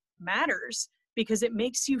visibility matters because it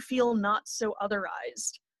makes you feel not so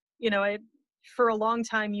otherized. You know, for a long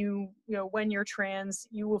time, you know, when you're trans,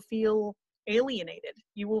 you will feel alienated,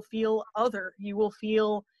 you will feel other, you will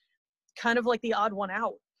feel kind of like the odd one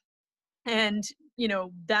out. And, you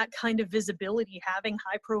know, that kind of visibility, having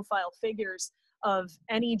high profile figures of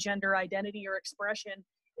any gender identity or expression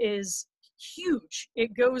is huge.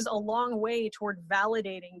 It goes a long way toward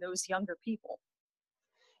validating those younger people.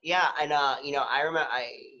 Yeah, and you know, I remember,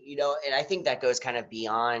 you know, and I think that goes kind of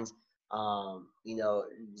beyond, you know,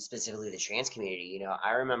 specifically the trans community. You know,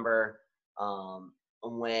 I remember,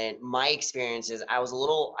 when my experiences,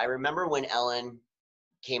 I remember when Ellen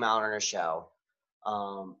came out on her show.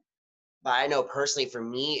 Um, but I know personally for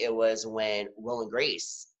me, it was when Will and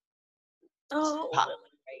Grace Oh, pop,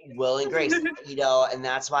 Will and Grace, and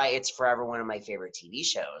that's why it's forever one of my favorite TV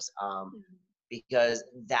shows. Because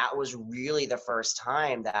that was really the first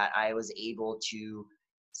time that I was able to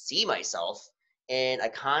see myself in a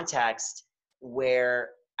context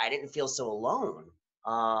where I didn't feel so alone.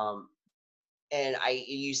 Um, and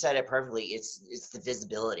you said it perfectly. It's the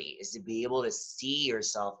visibility, is to be able to see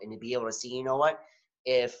yourself and to be able to see, you know what,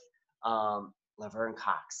 if Laverne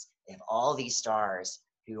Cox, if all these stars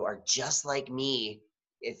who are just like me,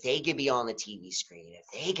 if they could be on the TV screen, if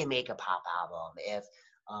they can make a pop album, if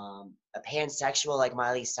a pansexual like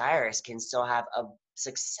Miley Cyrus can still have a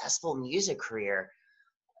successful music career,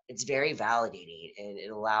 it's very validating and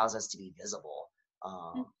it allows us to be visible.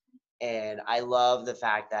 And I love the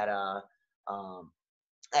fact that um,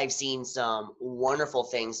 I've seen some wonderful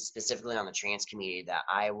things specifically on the trans community that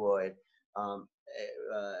I would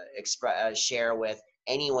share with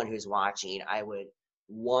anyone who's watching. I would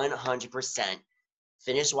 100%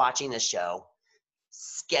 finish watching the show,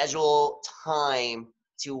 schedule time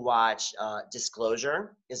to watch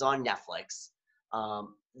Disclosure is on Netflix.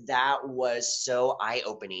 That was so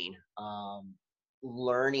eye-opening.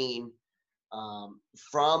 Learning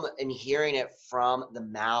from and hearing it from the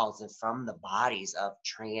mouths and from the bodies of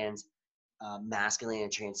trans masculine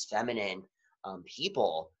and trans feminine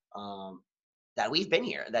people that we've been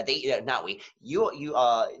here, that they not we you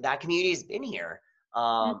that community has been here.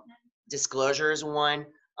 um, Disclosure is one.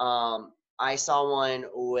 I saw one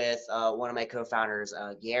with one of my co-founders,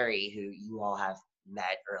 Gary, who you all have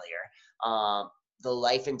met earlier. The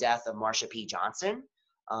life and death of Marsha P. Johnson,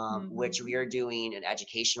 which we are doing an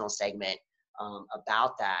educational segment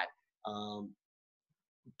about that. And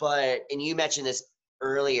you mentioned this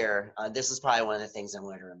earlier. This is probably one of the things I'm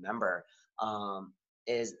going to remember.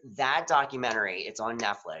 Is that documentary? It's on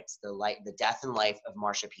Netflix. The death and life of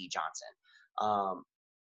Marsha P. Johnson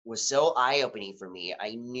was so eye-opening for me.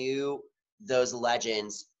 I knew those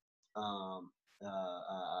legends, Marsha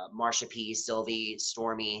P., Sylvie,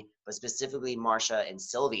 Stormy, but specifically Marsha and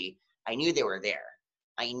Sylvie. I knew they were there.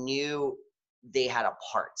 I knew they had a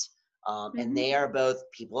part. And they are both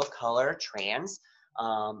people of color, trans.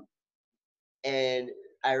 And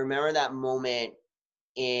I remember that moment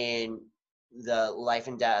in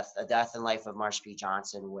the death and life of Marsha P.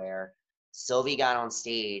 Johnson, where Sylvie got on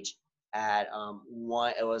stage at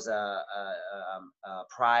it was a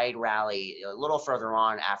pride rally a little further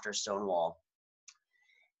on after Stonewall,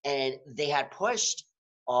 and they had pushed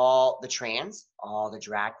all the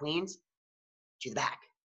drag queens to the back.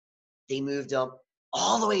 They moved them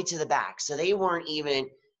all the way to the back, so they weren't even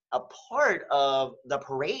a part of the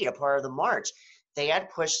parade, a part of the march. They had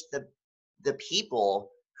pushed the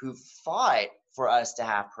people who fought for us to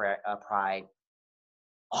have pride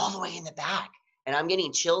all the way in the back. And I'm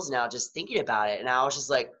getting chills now just thinking about it. And I was just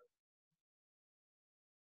like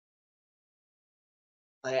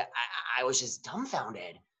I was just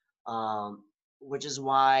dumbfounded. Which is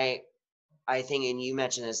why I think, and you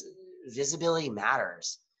mentioned this, visibility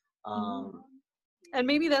matters. And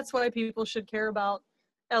maybe that's why people should care about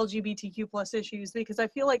LGBTQ plus issues, because I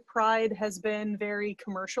feel like pride has been very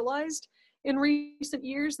commercialized in recent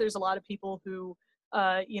years. There's a lot of people who,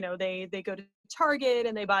 they go to Target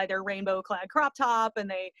and they buy their rainbow clad crop top and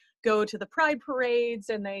they go to the pride parades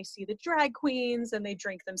and they see the drag queens and they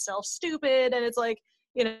drink themselves stupid. And it's like,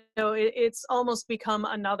 it's almost become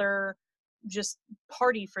another just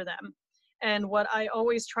party for them. And what I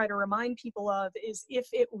always try to remind people of is, if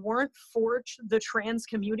it weren't for the trans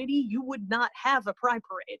community, you would not have a pride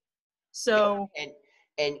parade. So yeah,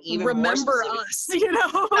 and even remember more us,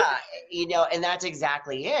 yeah, and that's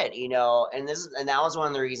exactly it, and that was one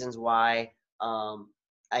of the reasons why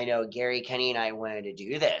I know Gary, Kenny, and I wanted to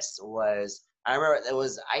do this. Was I remember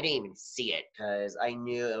I didn't even see it because I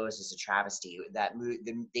knew it was just a travesty.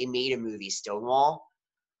 They made a movie, Stonewall,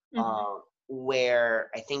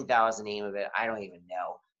 where I think that was the name of it. I don't even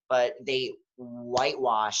know, but they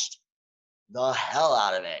whitewashed the hell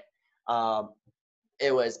out of it.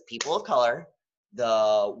 It was people of color,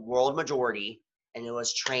 the world majority, and it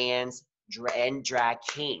was trans and drag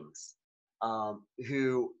kings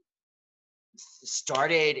who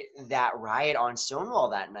started that riot on Stonewall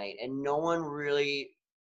that night, and no one really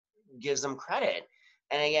gives them credit.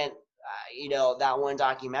 And again, that one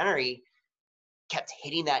documentary kept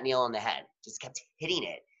hitting that nail on the head, just kept hitting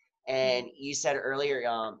it. And you said earlier,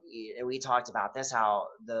 and we talked about this, how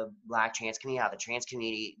the Black trans community, how the trans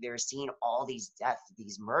community, they're seeing all these deaths,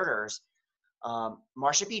 these murders.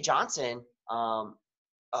 Marsha P. Johnson,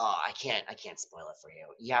 oh, I can't spoil it for you.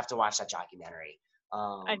 You have to watch that documentary. I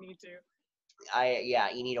Um, need to. yeah,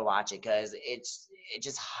 you need to watch it because it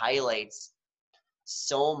just highlights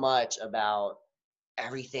so much about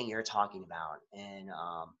everything you're talking about. And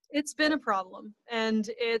It's been a problem, and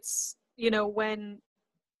it's, when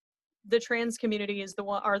the trans community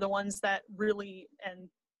are the ones that really, and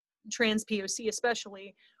trans POC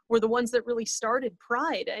especially, were the ones that really started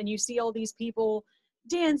Pride. And you see all these people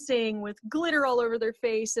dancing with glitter all over their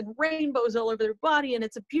face and rainbows all over their body, and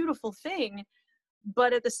it's a beautiful thing.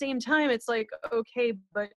 But at the same time, it's like, okay,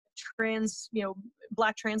 but trans,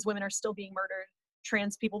 Black trans women are still being murdered.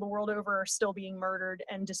 Trans people the world over are still being murdered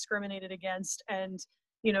and discriminated against. And,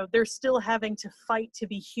 they're still having to fight to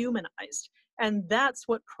be humanized. And that's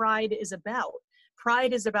what Pride is about.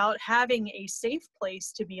 Pride is about having a safe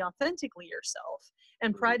place to be authentically yourself.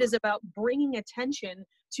 And Pride is about bringing attention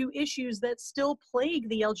to issues that still plague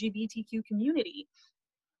the LGBTQ community.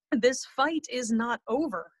 This fight is not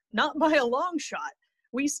over, not by a long shot.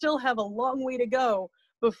 We still have a long way to go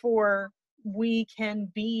before we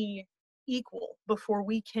can be equal, before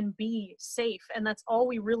we can be safe. And that's all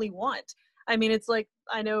we really want. I mean, it's like,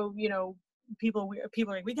 I know, people are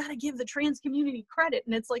like, we got to give the trans community credit.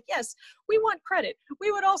 And it's like, yes, we want credit.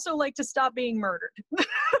 We would also like to stop being murdered.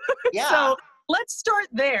 yeah, So let's start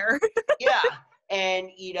there. yeah. And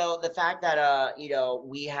the fact that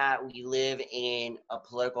we live in a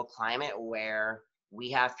political climate where we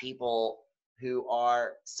have people who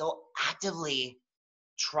are so actively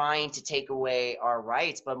trying to take away our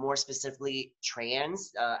rights, but more specifically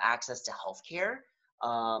trans access to healthcare,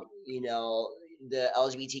 the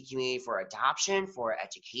LGBT community for adoption, for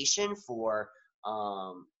education, for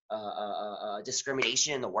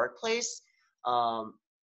discrimination in the workplace.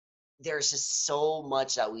 There's just so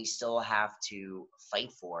much that we still have to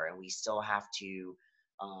fight for, and we still have to,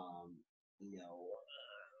 um, you know,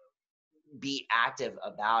 be active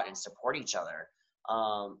about and support each other.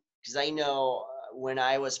 Because I know when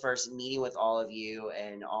I was first meeting with all of you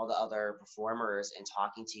and all the other performers and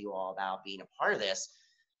talking to you all about being a part of this,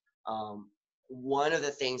 um, one of the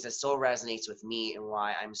things that still resonates with me and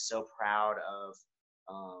why I'm so proud of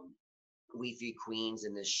We Three Queens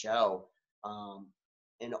in this show,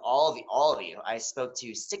 and all of you. I spoke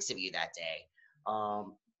to 6 of you that day.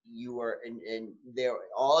 You were and there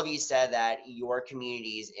all of you said that your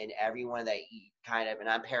communities and everyone that you kind of, and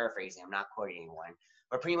I'm paraphrasing, I'm not quoting anyone,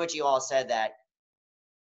 but pretty much you all said that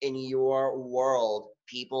in your world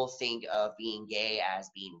people think of being gay as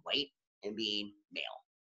being white and being male,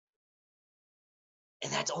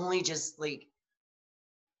 and that's only just like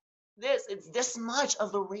it's this much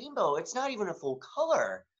of the rainbow. It's not even a full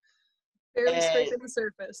color. Barely And scraping the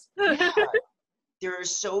surface. yeah, there are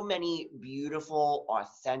so many beautiful,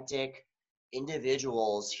 authentic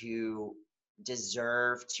individuals who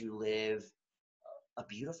deserve to live a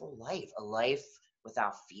beautiful life, a life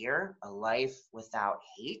without fear, a life without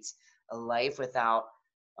hate, a life without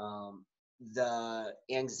the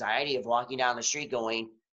anxiety of walking down the street going,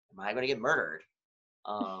 "Am I going to get murdered?"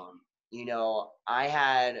 I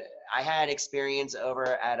had experience over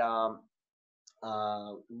at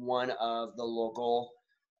one of the local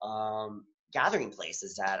gathering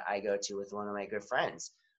places that I go to with one of my good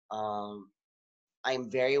friends. I'm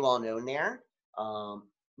very well known there.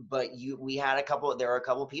 But there were a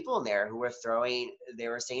couple of people in there who were they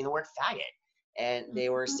were saying the word faggot, and they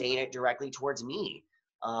were saying it directly towards me.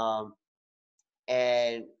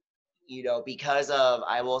 And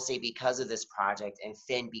I will say, because of this project, and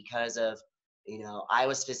Finn, because of, I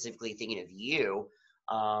was specifically thinking of you.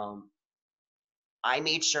 I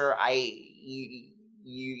made sure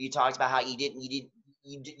you talked about how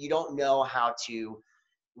you don't know how to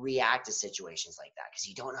react to situations like that because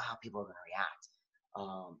you don't know how people are going to react.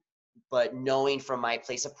 But knowing from my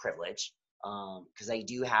place of privilege, because I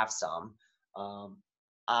do have some,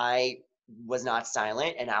 I was not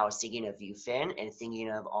silent, and I was thinking of you, Finn, and thinking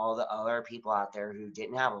of all the other people out there who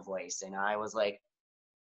didn't have a voice, and I was like,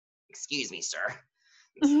 "Excuse me, sir."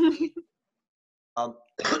 Excuse. Um,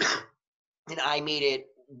 and I made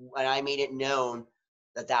it known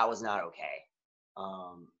that that was not okay.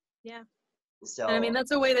 Yeah. And I mean, So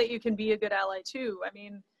that's a way that you can be a good ally too. I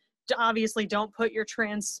mean, obviously don't put your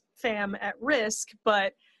trans fam at risk,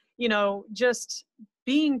 but, just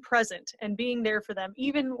being present and being there for them,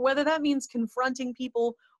 even whether that means confronting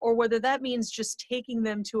people or whether that means just taking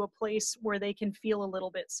them to a place where they can feel a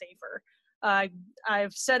little bit safer.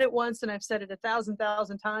 I've said it once and I've said it 1,000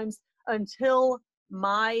 times. Until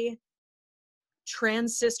my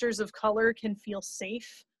trans sisters of color can feel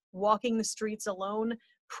safe walking the streets alone,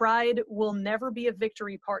 Pride will never be a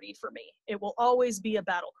victory party for me. It will always be a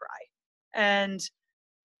battle cry. And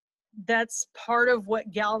that's part of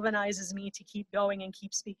what galvanizes me to keep going and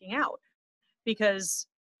keep speaking out. Because,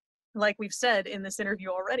 like we've said in this interview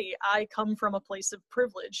already, I come from a place of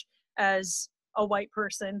privilege as a white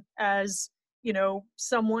person, as, you know,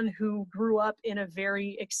 someone who grew up in a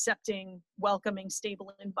very accepting, welcoming,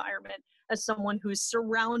 stable environment, as someone who is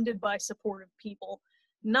surrounded by supportive people.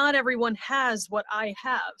 Not everyone has what I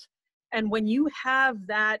have. And when you have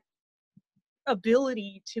that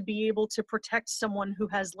ability to be able to protect someone who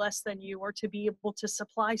has less than you, or to be able to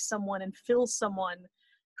supply someone and fill someone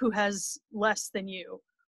who has less than you,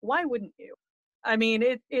 why wouldn't you? I mean,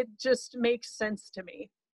 it just makes sense to me.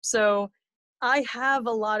 So I have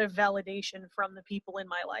a lot of validation from the people in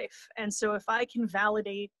my life. And so if I can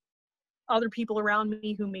validate other people around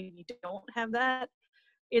me who maybe don't have that,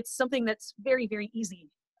 it's something that's very, very easy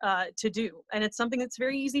to do. And it's something that's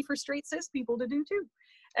very easy for straight cis people to do too.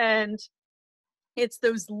 And it's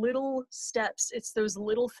those little steps, it's those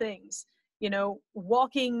little things, you know,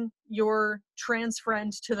 walking your trans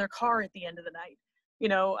friend to their car at the end of the night, you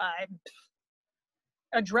know,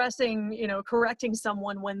 addressing, you know, correcting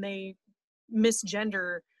someone when they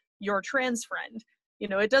misgender your trans friend. You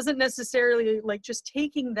know, it doesn't necessarily, like, just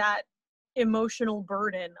taking that emotional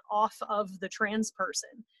burden off of the trans person.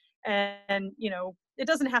 And, you know, it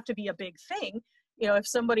doesn't have to be a big thing. You know, if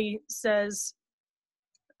somebody says,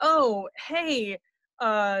 oh, hey,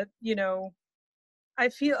 you know, I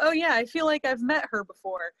feel like I've met her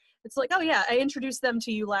before. It's like, oh yeah, I introduced them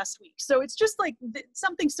to you last week. So it's just like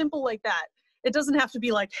something simple like that. It doesn't have to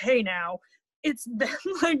be like, hey now, it's them.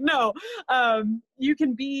 Like, no, you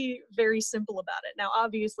can be very simple about it. Now,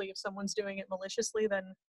 obviously, if someone's doing it maliciously, then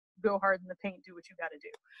go hard in the paint, do what you gotta do.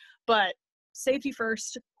 But safety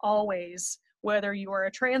first, always, whether you are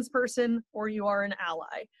a trans person or you are an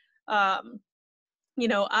ally. You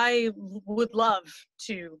know, I would love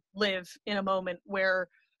to live in a moment where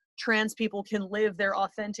trans people can live their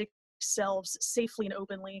authentic selves safely and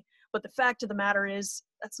openly. But the fact of the matter is,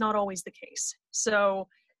 that's not always the case. So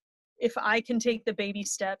if I can take the baby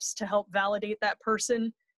steps to help validate that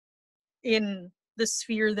person in the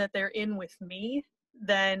sphere that they're in with me,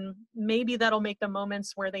 then maybe that'll make the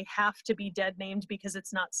moments where they have to be dead named because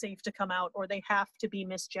it's not safe to come out, or they have to be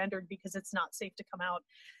misgendered because it's not safe to come out,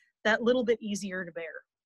 that little bit easier to bear.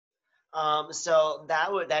 So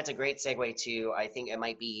that's a great segue to, I think it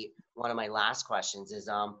might be one of my last questions is,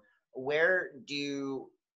 where do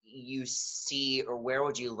you see, or where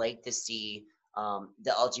would you like to see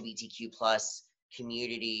the LGBTQ plus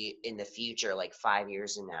community in the future, like 5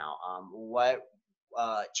 years from now? What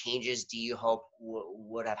changes do you hope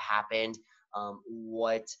would have happened?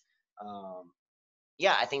 What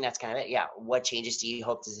yeah, I think that's kind of it. Yeah, what changes do you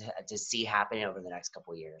hope to see happen over the next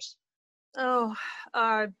couple of years? Oh,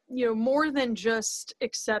 you know, more than just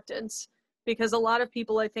acceptance, because a lot of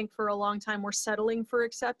people, I think, for a long time were settling for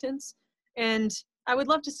acceptance. And I would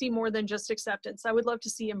love to see more than just acceptance. I would love to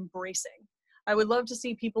see embracing. I would love to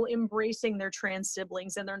see people embracing their trans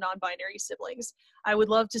siblings and their non-binary siblings. I would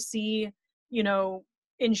love to see, you know,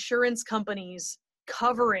 insurance companies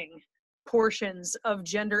covering portions of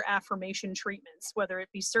gender affirmation treatments, whether it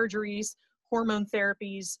be surgeries, hormone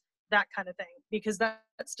therapies, that kind of thing, because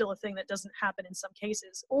that's still a thing that doesn't happen in some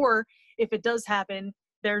cases. Or if it does happen,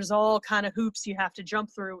 there's all kind of hoops you have to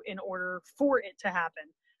jump through in order for it to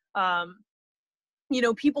happen. You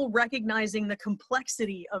know, people recognizing the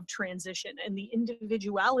complexity of transition and the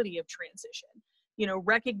individuality of transition, you know,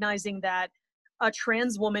 recognizing that a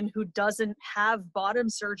trans woman who doesn't have bottom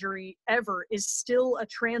surgery ever is still a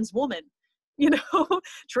trans woman. You know,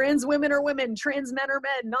 trans women are women, trans men are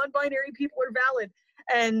men, non-binary people are valid.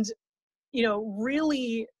 And, you know,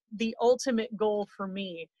 really the ultimate goal for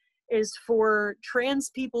me is for trans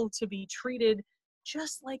people to be treated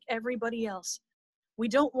just like everybody else. We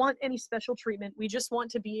don't want any special treatment. We just want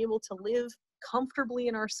to be able to live comfortably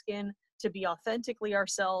in our skin, to be authentically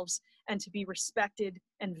ourselves, and to be respected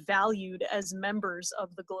and valued as members of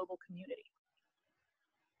the global community.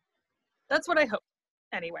 That's what I hope.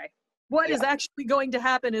 Anyway, what Yeah. is actually going to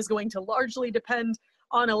happen is going to largely depend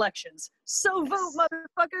on elections. So vote,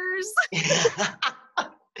 motherfuckers!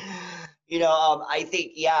 You know, I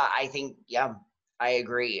think, yeah, I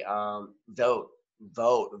agree.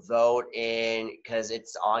 Vote in, because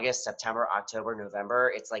it's August, September, October,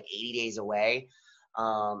 November. It's like 80 days away.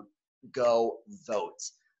 Go vote.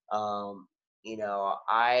 You know,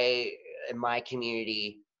 in my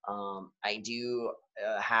community, I do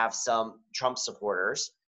have some Trump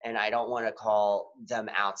supporters, and I don't want to call them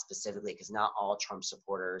out specifically because not all Trump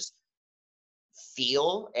supporters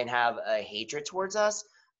feel and have a hatred towards us.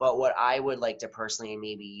 But what I would like to personally, and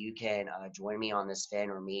maybe you can join me on this, Finn,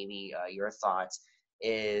 or maybe your thoughts,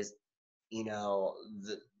 is you know,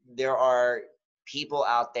 there are people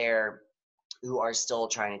out there who are still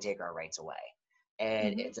trying to take our rights away.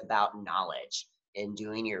 And Hmm. it's about knowledge and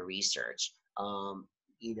doing your research.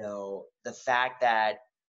 You know, the fact that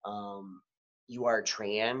you are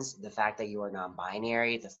trans, the fact that you are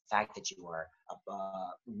non-binary, the fact that you are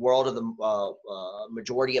a world of the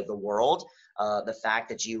majority of the world, the fact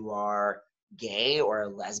that you are gay or a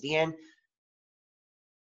lesbian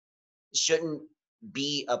shouldn't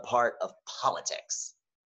be a part of politics.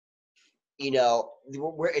 You know,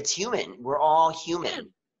 it's human. We're all Yeah.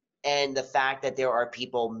 human. And the fact that there are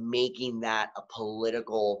people making that a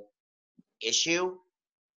political issue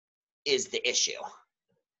is the issue.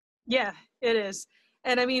 Yeah, it is.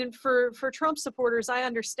 And I mean, for Trump supporters, I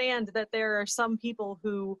understand that there are some people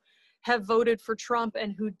who have voted for Trump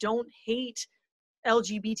and who don't hate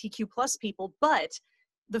LGBTQ plus people, but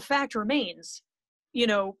the fact remains, you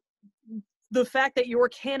know, the fact that your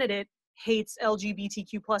candidate hates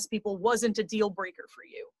LGBTQ plus people wasn't a deal breaker for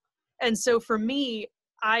you. And so for me,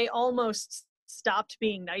 I almost stopped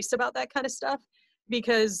being nice about that kind of stuff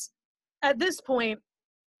because at this point,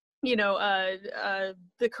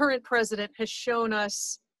 the current president has shown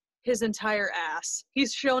us his entire ass.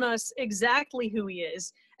 He's shown us exactly who he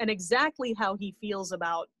is and exactly how he feels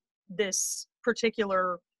about this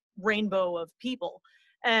particular rainbow of people.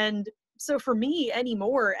 And so for me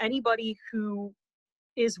anymore, anybody who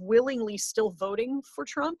is willingly still voting for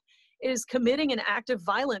Trump is committing an act of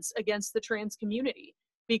violence against the trans community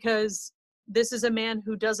because this is a man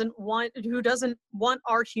who doesn't want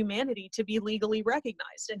our humanity to be legally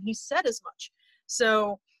recognized, and he said as much.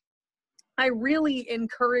 So I really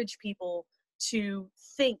encourage people to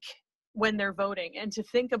think when they're voting and to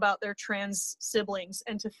think about their trans siblings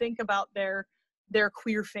and to think about their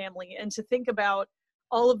queer family and to think about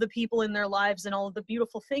all of the people in their lives and all of the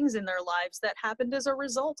beautiful things in their lives that happened as a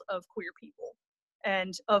result of queer people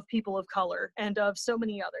and of people of color and of so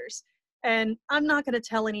many others. And I'm not going to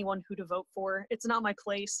tell anyone who to vote for. It's not my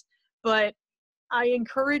place. But I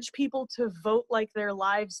encourage people to vote like their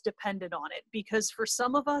lives depended on it because for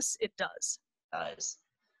some of us, it does. Does.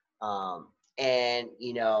 Um, and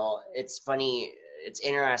you know, it's funny, it's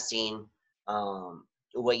interesting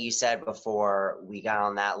what you said before we got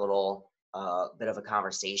on that little bit of a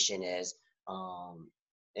conversation is,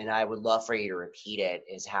 and I would love for you to repeat it,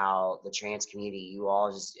 is how the trans community, you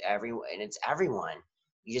all just everyone, and it's everyone.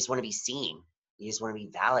 You just want to be seen. You just want to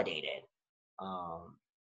be validated. Um,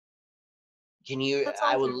 can you? That's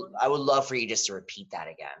I all would. we want. I would love for you just to repeat that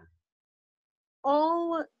again.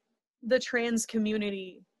 All the trans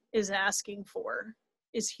community is asking for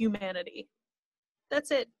is humanity.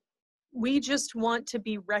 That's it. We just want to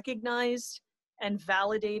be recognized and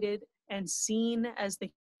validated and seen as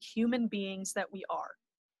the human beings that we are.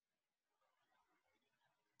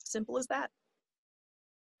 Simple as that.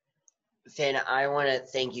 Finn, I want to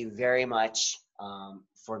thank you very much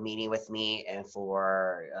for meeting with me and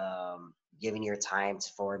for giving your time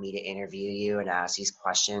for me to interview you and ask these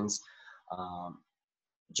questions. Um,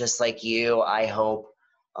 just like you, I hope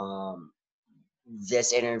um,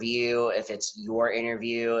 this interview, if it's your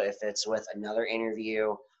interview, if it's with another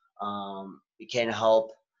interview, we can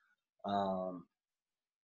help um,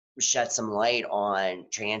 shed some light on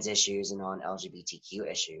trans issues and on LGBTQ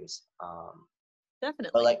issues. But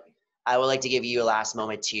Definitely. like, I would like to give you a last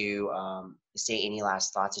moment to say any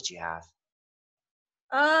last thoughts that you have.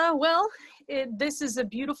 Well, this is a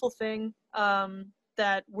beautiful thing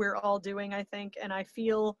that we're all doing, I think, and I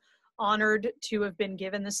feel honored to have been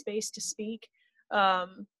given the space to speak.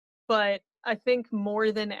 But I think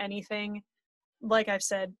more than anything, like I've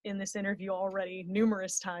said in this interview already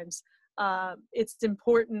numerous times, it's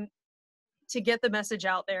important to get the message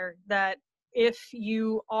out there that if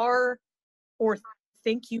you are or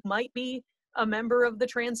think you might be a member of the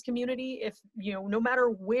trans community, if no matter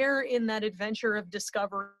where in that adventure of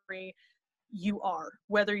discovery you are,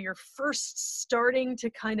 whether you're first starting to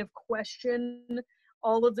kind of question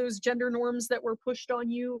all of those gender norms that were pushed on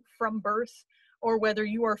you from birth, or whether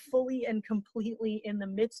you are fully and completely in the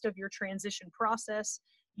midst of your transition process,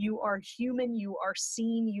 you are human, you are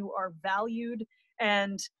seen, you are valued,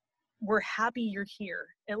 and we're happy you're here.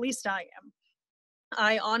 At least I am.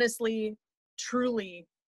 I honestly, truly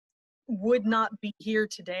would not be here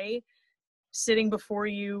today sitting before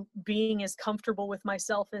you being as comfortable with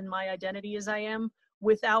myself and my identity as I am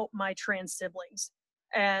without my trans siblings.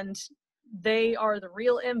 And they are the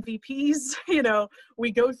real MVPs.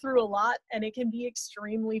 We go through a lot and it can be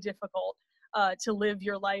extremely difficult to live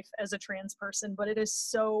your life as a trans person, but it is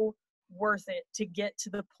so worth it to get to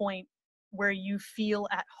the point where you feel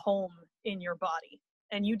at home in your body.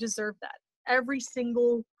 And you deserve that. Every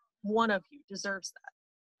single one of you deserves that.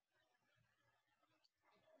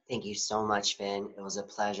 Thank you so much, Finn. It was a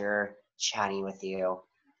pleasure chatting with you.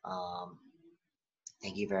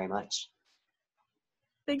 Thank you very much.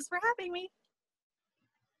 Thanks for having me.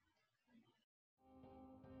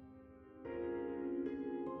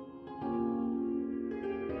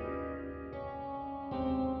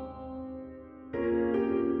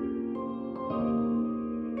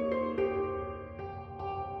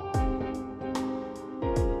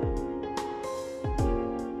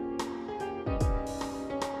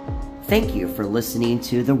 Thank you for listening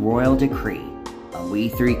to The Royal Decree, a We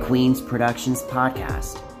Three Queens Productions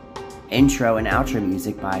podcast. Intro and outro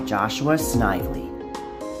music by Joshua Snively.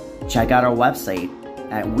 Check out our website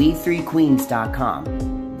at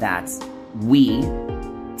we3queens.com. That's we,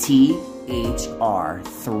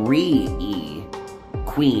 THR3E,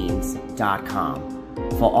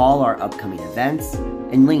 queens.com for all our upcoming events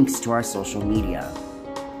and links to our social media.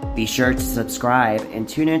 Be sure to subscribe and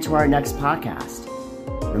tune into our next podcast.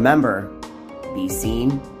 Remember, be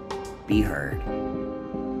seen, be heard.